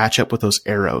ever match up with those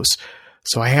arrows.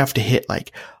 So I have to hit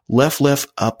like left,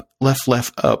 up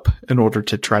in order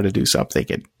to try to do something.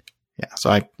 And yeah, so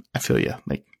I feel you.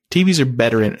 Like TVs are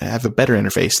better and have a better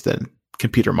interface than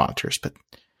computer monitors, but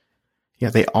yeah,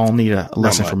 they all need a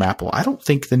lesson from Apple. I don't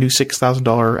think the new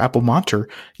 $6,000 Apple monitor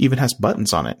even has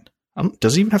buttons on it.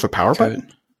 Does it even have a power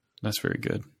button? That's very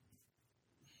good.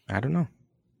 I don't know.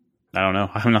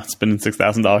 I'm not spending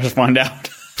 $6,000 to find out.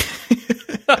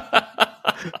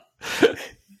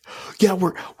 Yeah,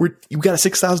 you've got a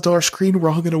 $6,000 screen. We're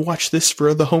all going to watch this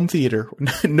for the home theater.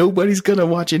 Nobody's going to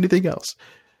watch anything else.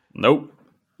 Nope.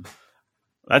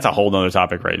 That's a whole nother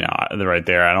topic right now. Right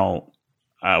there.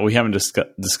 We haven't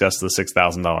discussed the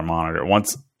 $6,000 monitor.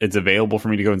 Once it's available for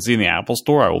me to go and see in the Apple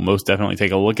Store, I will most definitely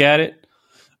take a look at it.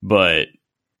 But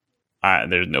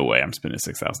there's no way I'm spending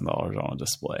 $6,000 on a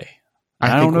display.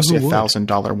 I think we'll see a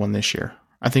 $1,000 one this year.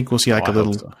 I think we'll see like a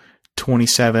little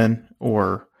 27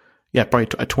 or probably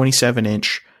a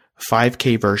 27-inch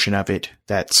 5K version of it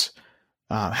that's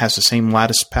has the same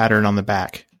lattice pattern on the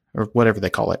back or whatever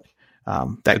they call it.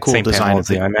 That cool design of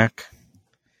the iMac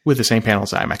with the same panel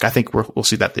as the iMac. I think we'll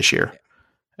see that this year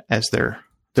as their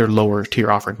lower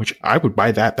tier offering, which I would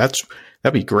buy that.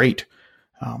 That'd be great.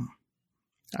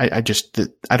 I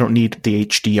don't need the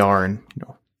HDR and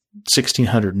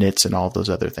 1600 nits and all of those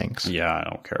other things. Yeah, I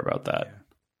don't care about that.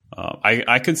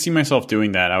 I could see myself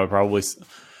doing that. I would probably,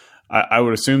 I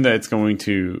would assume that it's going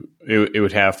to, it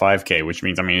would have 5K, which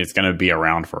means, it's going to be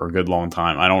around for a good long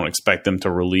time. I don't expect them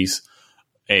to release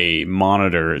a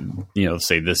monitor,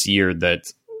 say this year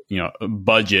that's,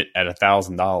 budget at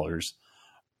 $1,000.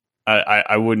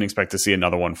 I wouldn't expect to see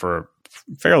another one for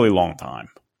a fairly long time,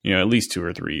 at least 2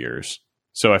 or 3 years.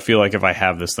 So I feel like if I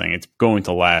have this thing, it's going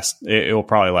to last. It will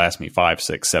probably last me 5,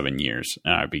 6, 7 years,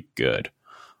 and I'd be good.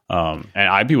 And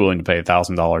I'd be willing to pay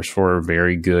 $1,000 for a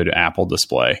very good Apple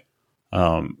display.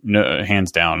 No,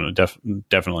 hands down,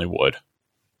 definitely would.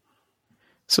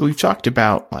 So we've talked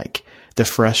about like the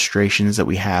frustrations that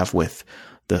we have with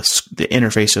the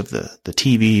interface of the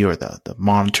TV or the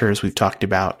monitors. We've talked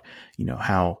about,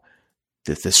 how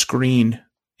the screen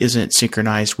isn't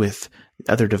synchronized with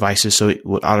other devices, so it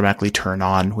would automatically turn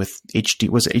on with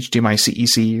HDMI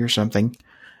CEC or something.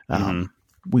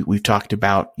 We've talked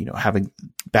about, having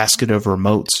basket of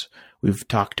remotes. We've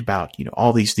talked about,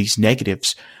 all these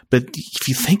negatives, but if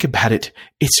you think about it,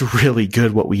 it's really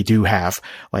good what we do have.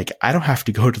 Like, I don't have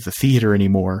to go to the theater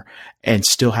anymore and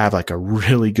still have like a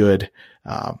really good,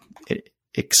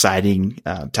 exciting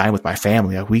time with my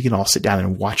family. Like, we can all sit down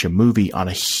and watch a movie on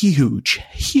a huge,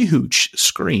 huge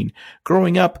screen.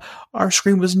 Growing up, our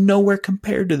screen was nowhere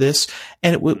compared to this,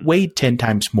 and it weighed 10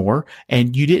 times more,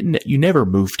 and you never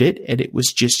moved it, and it was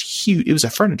just huge. It was a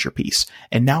furniture piece.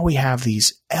 And now we have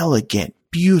these elegant,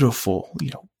 beautiful,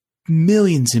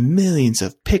 millions and millions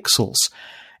of pixels,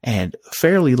 and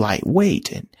fairly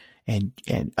lightweight and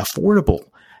affordable.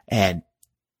 And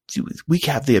we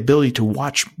have the ability to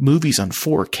watch movies on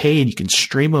 4K, and you can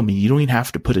stream them, and you don't even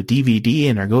have to put a DVD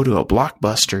in or go to a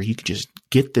Blockbuster. You can just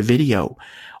get the video,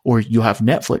 or you'll have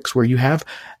Netflix where you have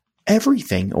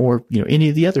everything, or, any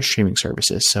of the other streaming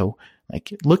services. So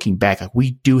like, looking back, like,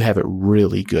 we do have it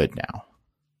really good now.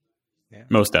 Yeah.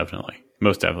 Most definitely.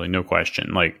 No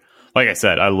question. Like I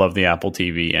said, I love the Apple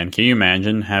TV, and can you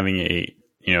imagine having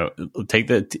take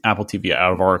the Apple TV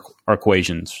out of our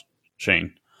equations,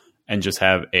 Shane, and just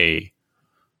have a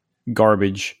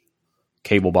garbage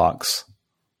cable box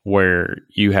where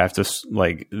you have to,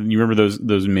 like, you remember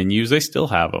those menus? They still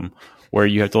have them where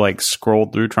you have to like scroll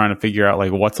through trying to figure out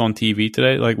like what's on TV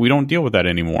today. Like, we don't deal with that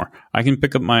anymore. I can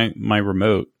pick up my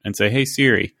remote and say, "Hey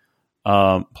Siri,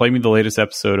 play me the latest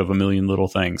episode of A Million Little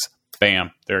Things."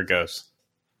 Bam, there it goes.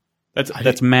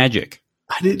 That's magic.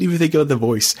 I didn't even think of the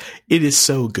voice. It is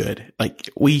so good. Like,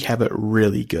 we have it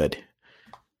really good.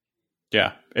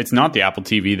 Yeah, it's not the Apple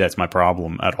TV that's my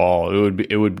problem at all.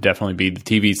 It would definitely be the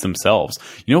TVs themselves.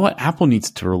 You know what? Apple needs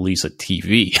to release a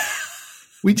TV.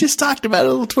 We just talked about a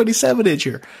little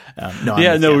 27-incher.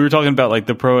 We were talking about like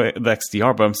the Pro, the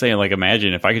XDR, but I'm saying, like,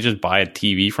 imagine if I could just buy a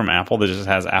TV from Apple that just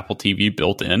has Apple TV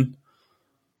built in.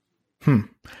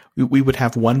 We would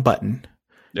have one button.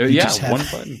 One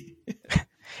button.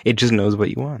 It just knows what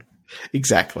you want.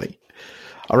 Exactly.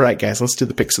 All right, guys, let's do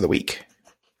the picks of the week.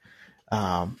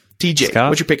 TJ, Scott?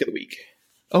 what's your pick of the week?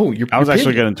 Oh, I was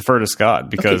actually going to defer to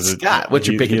Scott because Scott, what's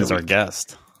your pick of the week? He is our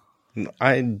guest.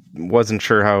 I wasn't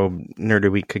sure how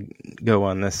nerdy we could go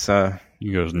on this.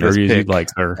 You go as nerdy as you'd like,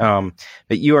 sir.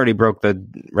 But you already broke the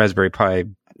Raspberry Pi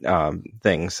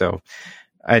thing, so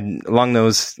along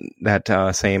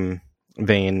that same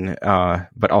vein,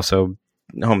 but also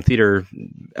home theater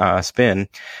spin,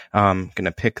 I'm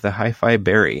gonna pick the Hi-Fi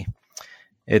Berry.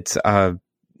 It's a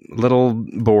little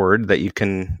board that you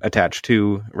can attach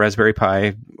to Raspberry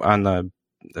Pi on the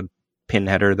pin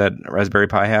header that Raspberry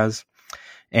Pi has.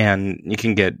 And you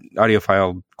can get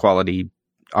audiophile quality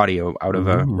audio out of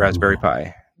a Raspberry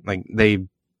Pi. Like, they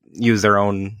use their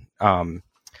own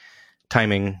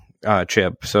timing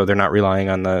chip, so they're not relying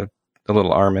on the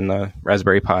little arm in the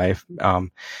Raspberry Pi.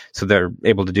 So they're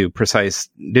able to do precise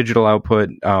digital output.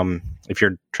 If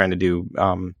you're trying to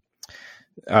do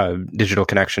digital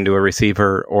connection to a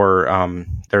receiver, or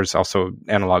there's also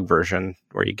analog version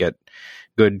where you get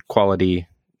good quality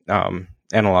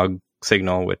analog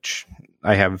signal, which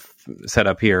I have set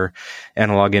up here,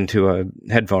 analog into a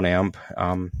headphone amp,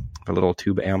 a little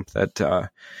tube amp that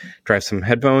drives some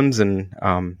headphones. And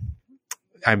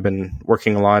I've been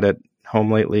working a lot at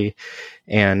home lately,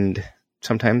 and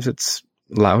sometimes it's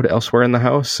loud elsewhere in the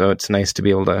house, so it's nice to be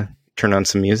able to turn on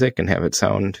some music and have it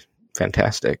sound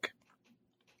fantastic.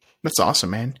 That's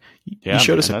awesome, man. Yeah, you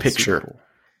showed us a picture. Cool.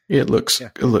 It looks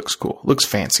cool. It looks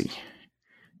fancy.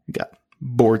 You got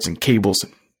boards and cables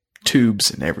and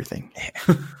tubes and everything.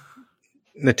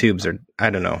 The tubes are, I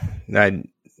don't know. I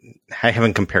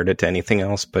haven't compared it to anything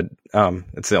else, but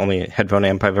it's the only headphone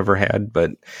amp I've ever had,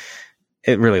 but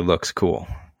it really looks cool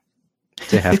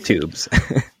to have tubes.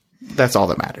 That's all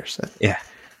that matters. Yeah.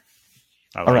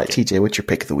 All right, TJ, what's your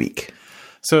pick of the week?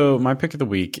 So my pick of the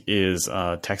week is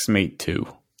TextMate 2,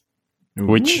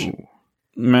 which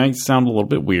might sound a little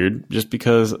bit weird just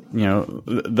because,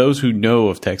 those who know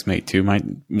of TextMate 2 might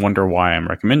wonder why I'm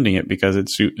recommending it, because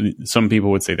some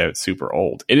people would say that it's super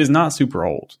old. It is not super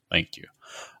old. Thank you.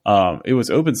 It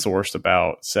was open sourced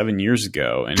about 7 years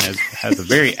ago and has a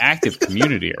very active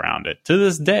community around it to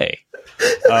this day.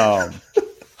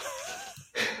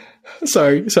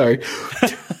 Sorry.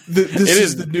 This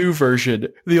is the new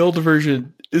version. The older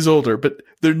version is older, but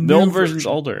the old version's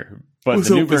older, but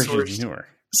the new version is newer.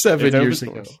 7 years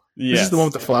ago. Yes. This is the one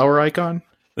with the flower icon?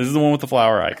 This is the one with the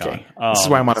flower icon. Okay. This is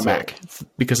why I'm on a Mac,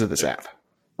 because of this app.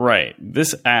 Right.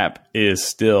 This app is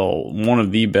still one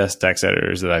of the best text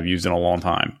editors that I've used in a long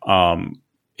time.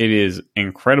 It is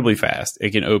incredibly fast.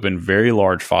 It can open very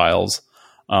large files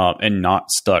and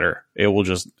not stutter. It will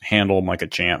just handle them like a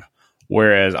champ.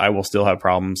 Whereas I will still have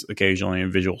problems occasionally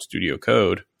in Visual Studio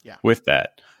Code with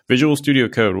that. Visual Studio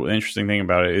Code, the interesting thing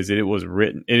about it is that it was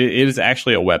written, it is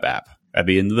actually a web app. At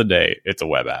the end of the day, it's a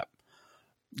web app.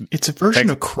 It's a version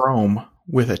of Chrome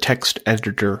with a text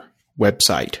editor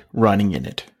website running in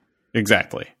it.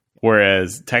 Exactly.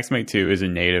 Whereas TextMate 2 is a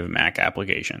native Mac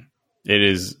application. It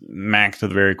is Mac to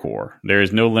the very core. There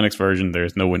is no Linux version. There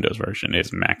is no Windows version.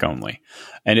 It's Mac only.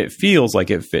 And it feels like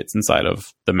it fits inside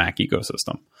of the Mac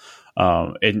ecosystem.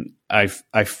 And I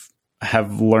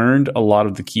have learned a lot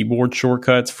of the keyboard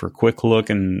shortcuts for quick look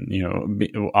and,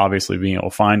 obviously being able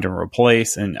to find and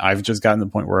replace. And I've just gotten to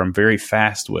the point where I'm very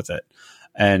fast with it.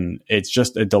 And it's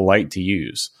just a delight to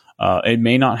use. It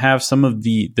may not have some of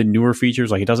the newer features,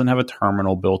 like it doesn't have a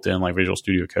terminal built in like Visual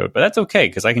Studio Code, but that's okay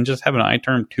because I can just have an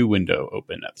iTerm 2 window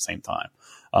open at the same time.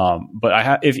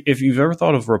 But if you've ever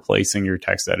thought of replacing your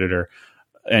text editor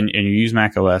and you use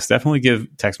Mac OS, definitely give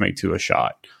TextMate 2 a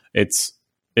shot. It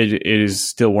is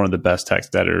still one of the best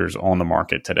text editors on the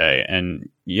market today. And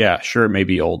yeah, sure, it may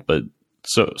be old, but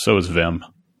so is Vim.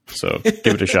 So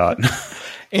give it a shot.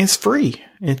 And it's free.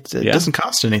 It doesn't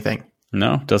cost anything.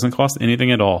 No, it doesn't cost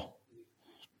anything at all.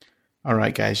 All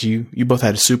right, guys, you both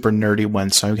had a super nerdy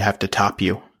one, so I have to top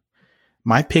you.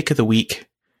 My pick of the week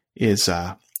is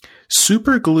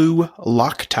Super Glue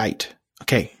Loctite.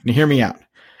 Okay, now hear me out.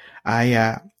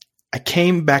 I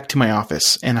came back to my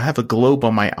office, and I have a globe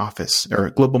on my office, or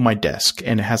a globe on my desk,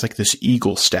 and it has like this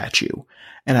eagle statue.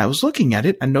 And I was looking at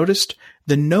it, I noticed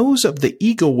the nose of the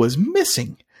eagle was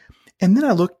missing. And then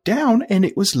I looked down, and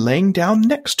it was laying down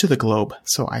next to the globe.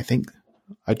 So I think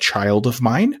a child of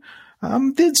mine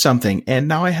did something, and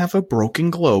now I have a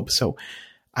broken globe. So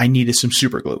I needed some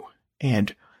super glue.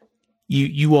 And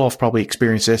you all have probably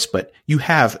experienced this, but you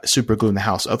have super glue in the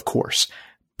house, of course.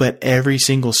 But every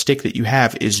single stick that you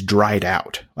have is dried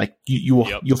out. Like you'll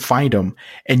find them,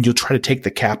 and you'll try to take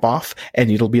the cap off, and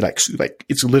it'll be like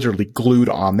it's literally glued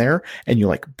on there, and you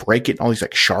like break it, and all these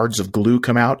like shards of glue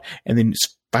come out, and then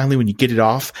finally when you get it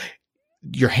off,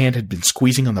 your hand had been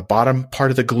squeezing on the bottom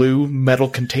part of the glue metal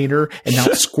container, and now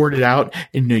it's squirted out,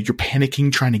 and you're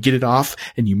panicking trying to get it off,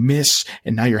 and you miss,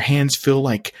 and now your hands feel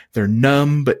like they're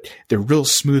numb, but they're real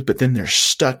smooth, but then they're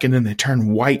stuck, and then they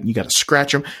turn white, and you got to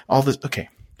scratch them. All this, okay.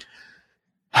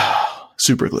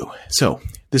 Super glue. So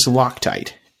this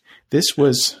Loctite, this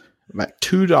was about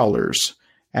 $2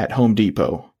 at Home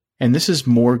Depot, and this is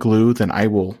more glue than I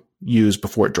will use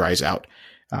before it dries out.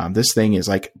 This thing is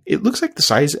like, it looks like the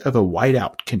size of a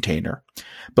whiteout container.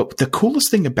 But the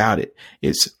coolest thing about it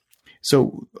is,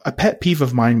 so a pet peeve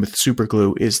of mine with super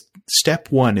glue is step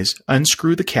one is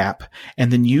unscrew the cap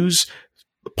and then use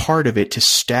part of it to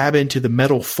stab into the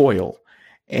metal foil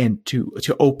and to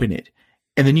open it.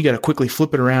 And then you got to quickly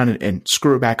flip it around and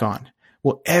screw it back on.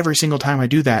 Well, every single time I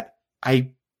do that, it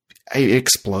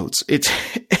explodes.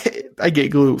 I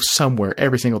get glue somewhere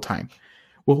every single time.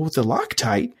 Well, with the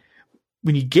Loctite,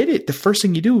 when you get it, the first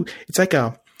thing you do, it's like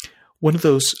one of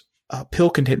those pill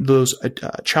containers, those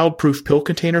child-proof pill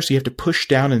containers. So you have to push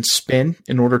down and spin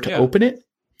in order to open it.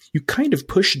 You kind of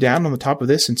push down on the top of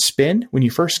this and spin when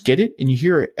you first get it, and you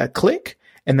hear a click,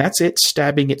 and that's it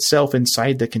stabbing itself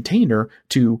inside the container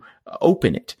to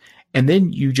open it. And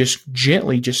then you just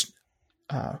gently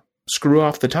screw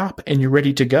off the top, and you're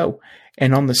ready to go.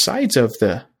 And on the sides of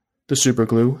the super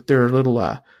glue, there are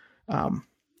little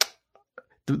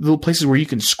places where you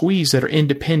can squeeze that are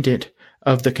independent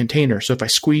of the container. So if I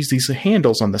squeeze these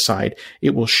handles on the side,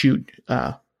 it will shoot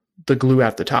the glue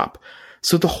out the top.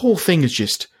 So the whole thing is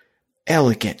just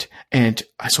elegant. And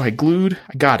so I glued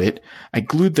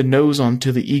the nose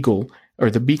onto the eagle, or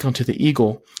the beak onto the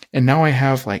eagle. And now I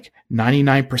have like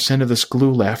 99% of this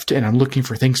glue left, and I'm looking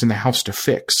for things in the house to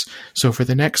fix. So for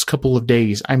the next couple of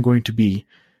days, I'm going to be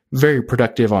very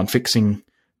productive on fixing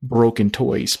broken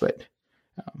toys. But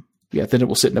then it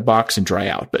will sit in a box and dry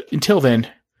out. But until then,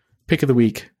 pick of the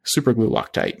week, Super Glue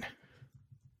Loctite.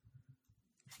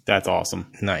 That's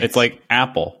awesome. Nice. It's like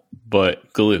Apple,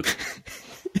 but glue.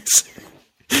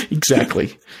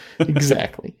 Exactly.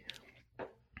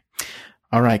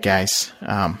 All right, guys.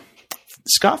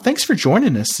 Scott, thanks for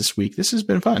joining us this week. This has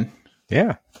been fun.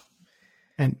 Yeah.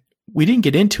 And we didn't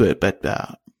get into it, but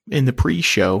in the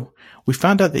pre-show, we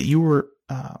found out that you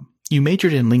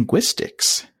majored in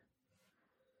linguistics.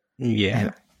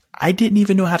 Yeah. I didn't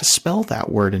even know how to spell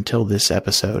that word until this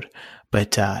episode.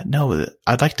 But no,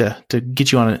 I'd like to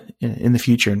get you on it in the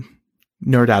future and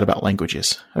nerd out about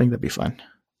languages. I think that'd be fun.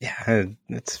 Yeah,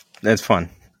 that's fun.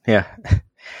 Yeah.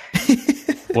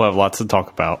 We'll have lots to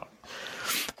talk about.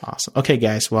 Awesome. Okay,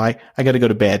 guys. Well, I got to go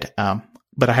to bed,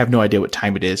 but I have no idea what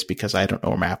time it is because I don't know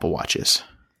where my Apple Watch is.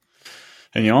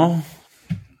 And y'all,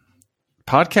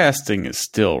 podcasting is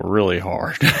still really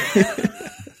hard.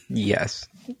 Yes.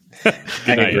 Good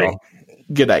night, y'all.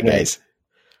 Good night, guys.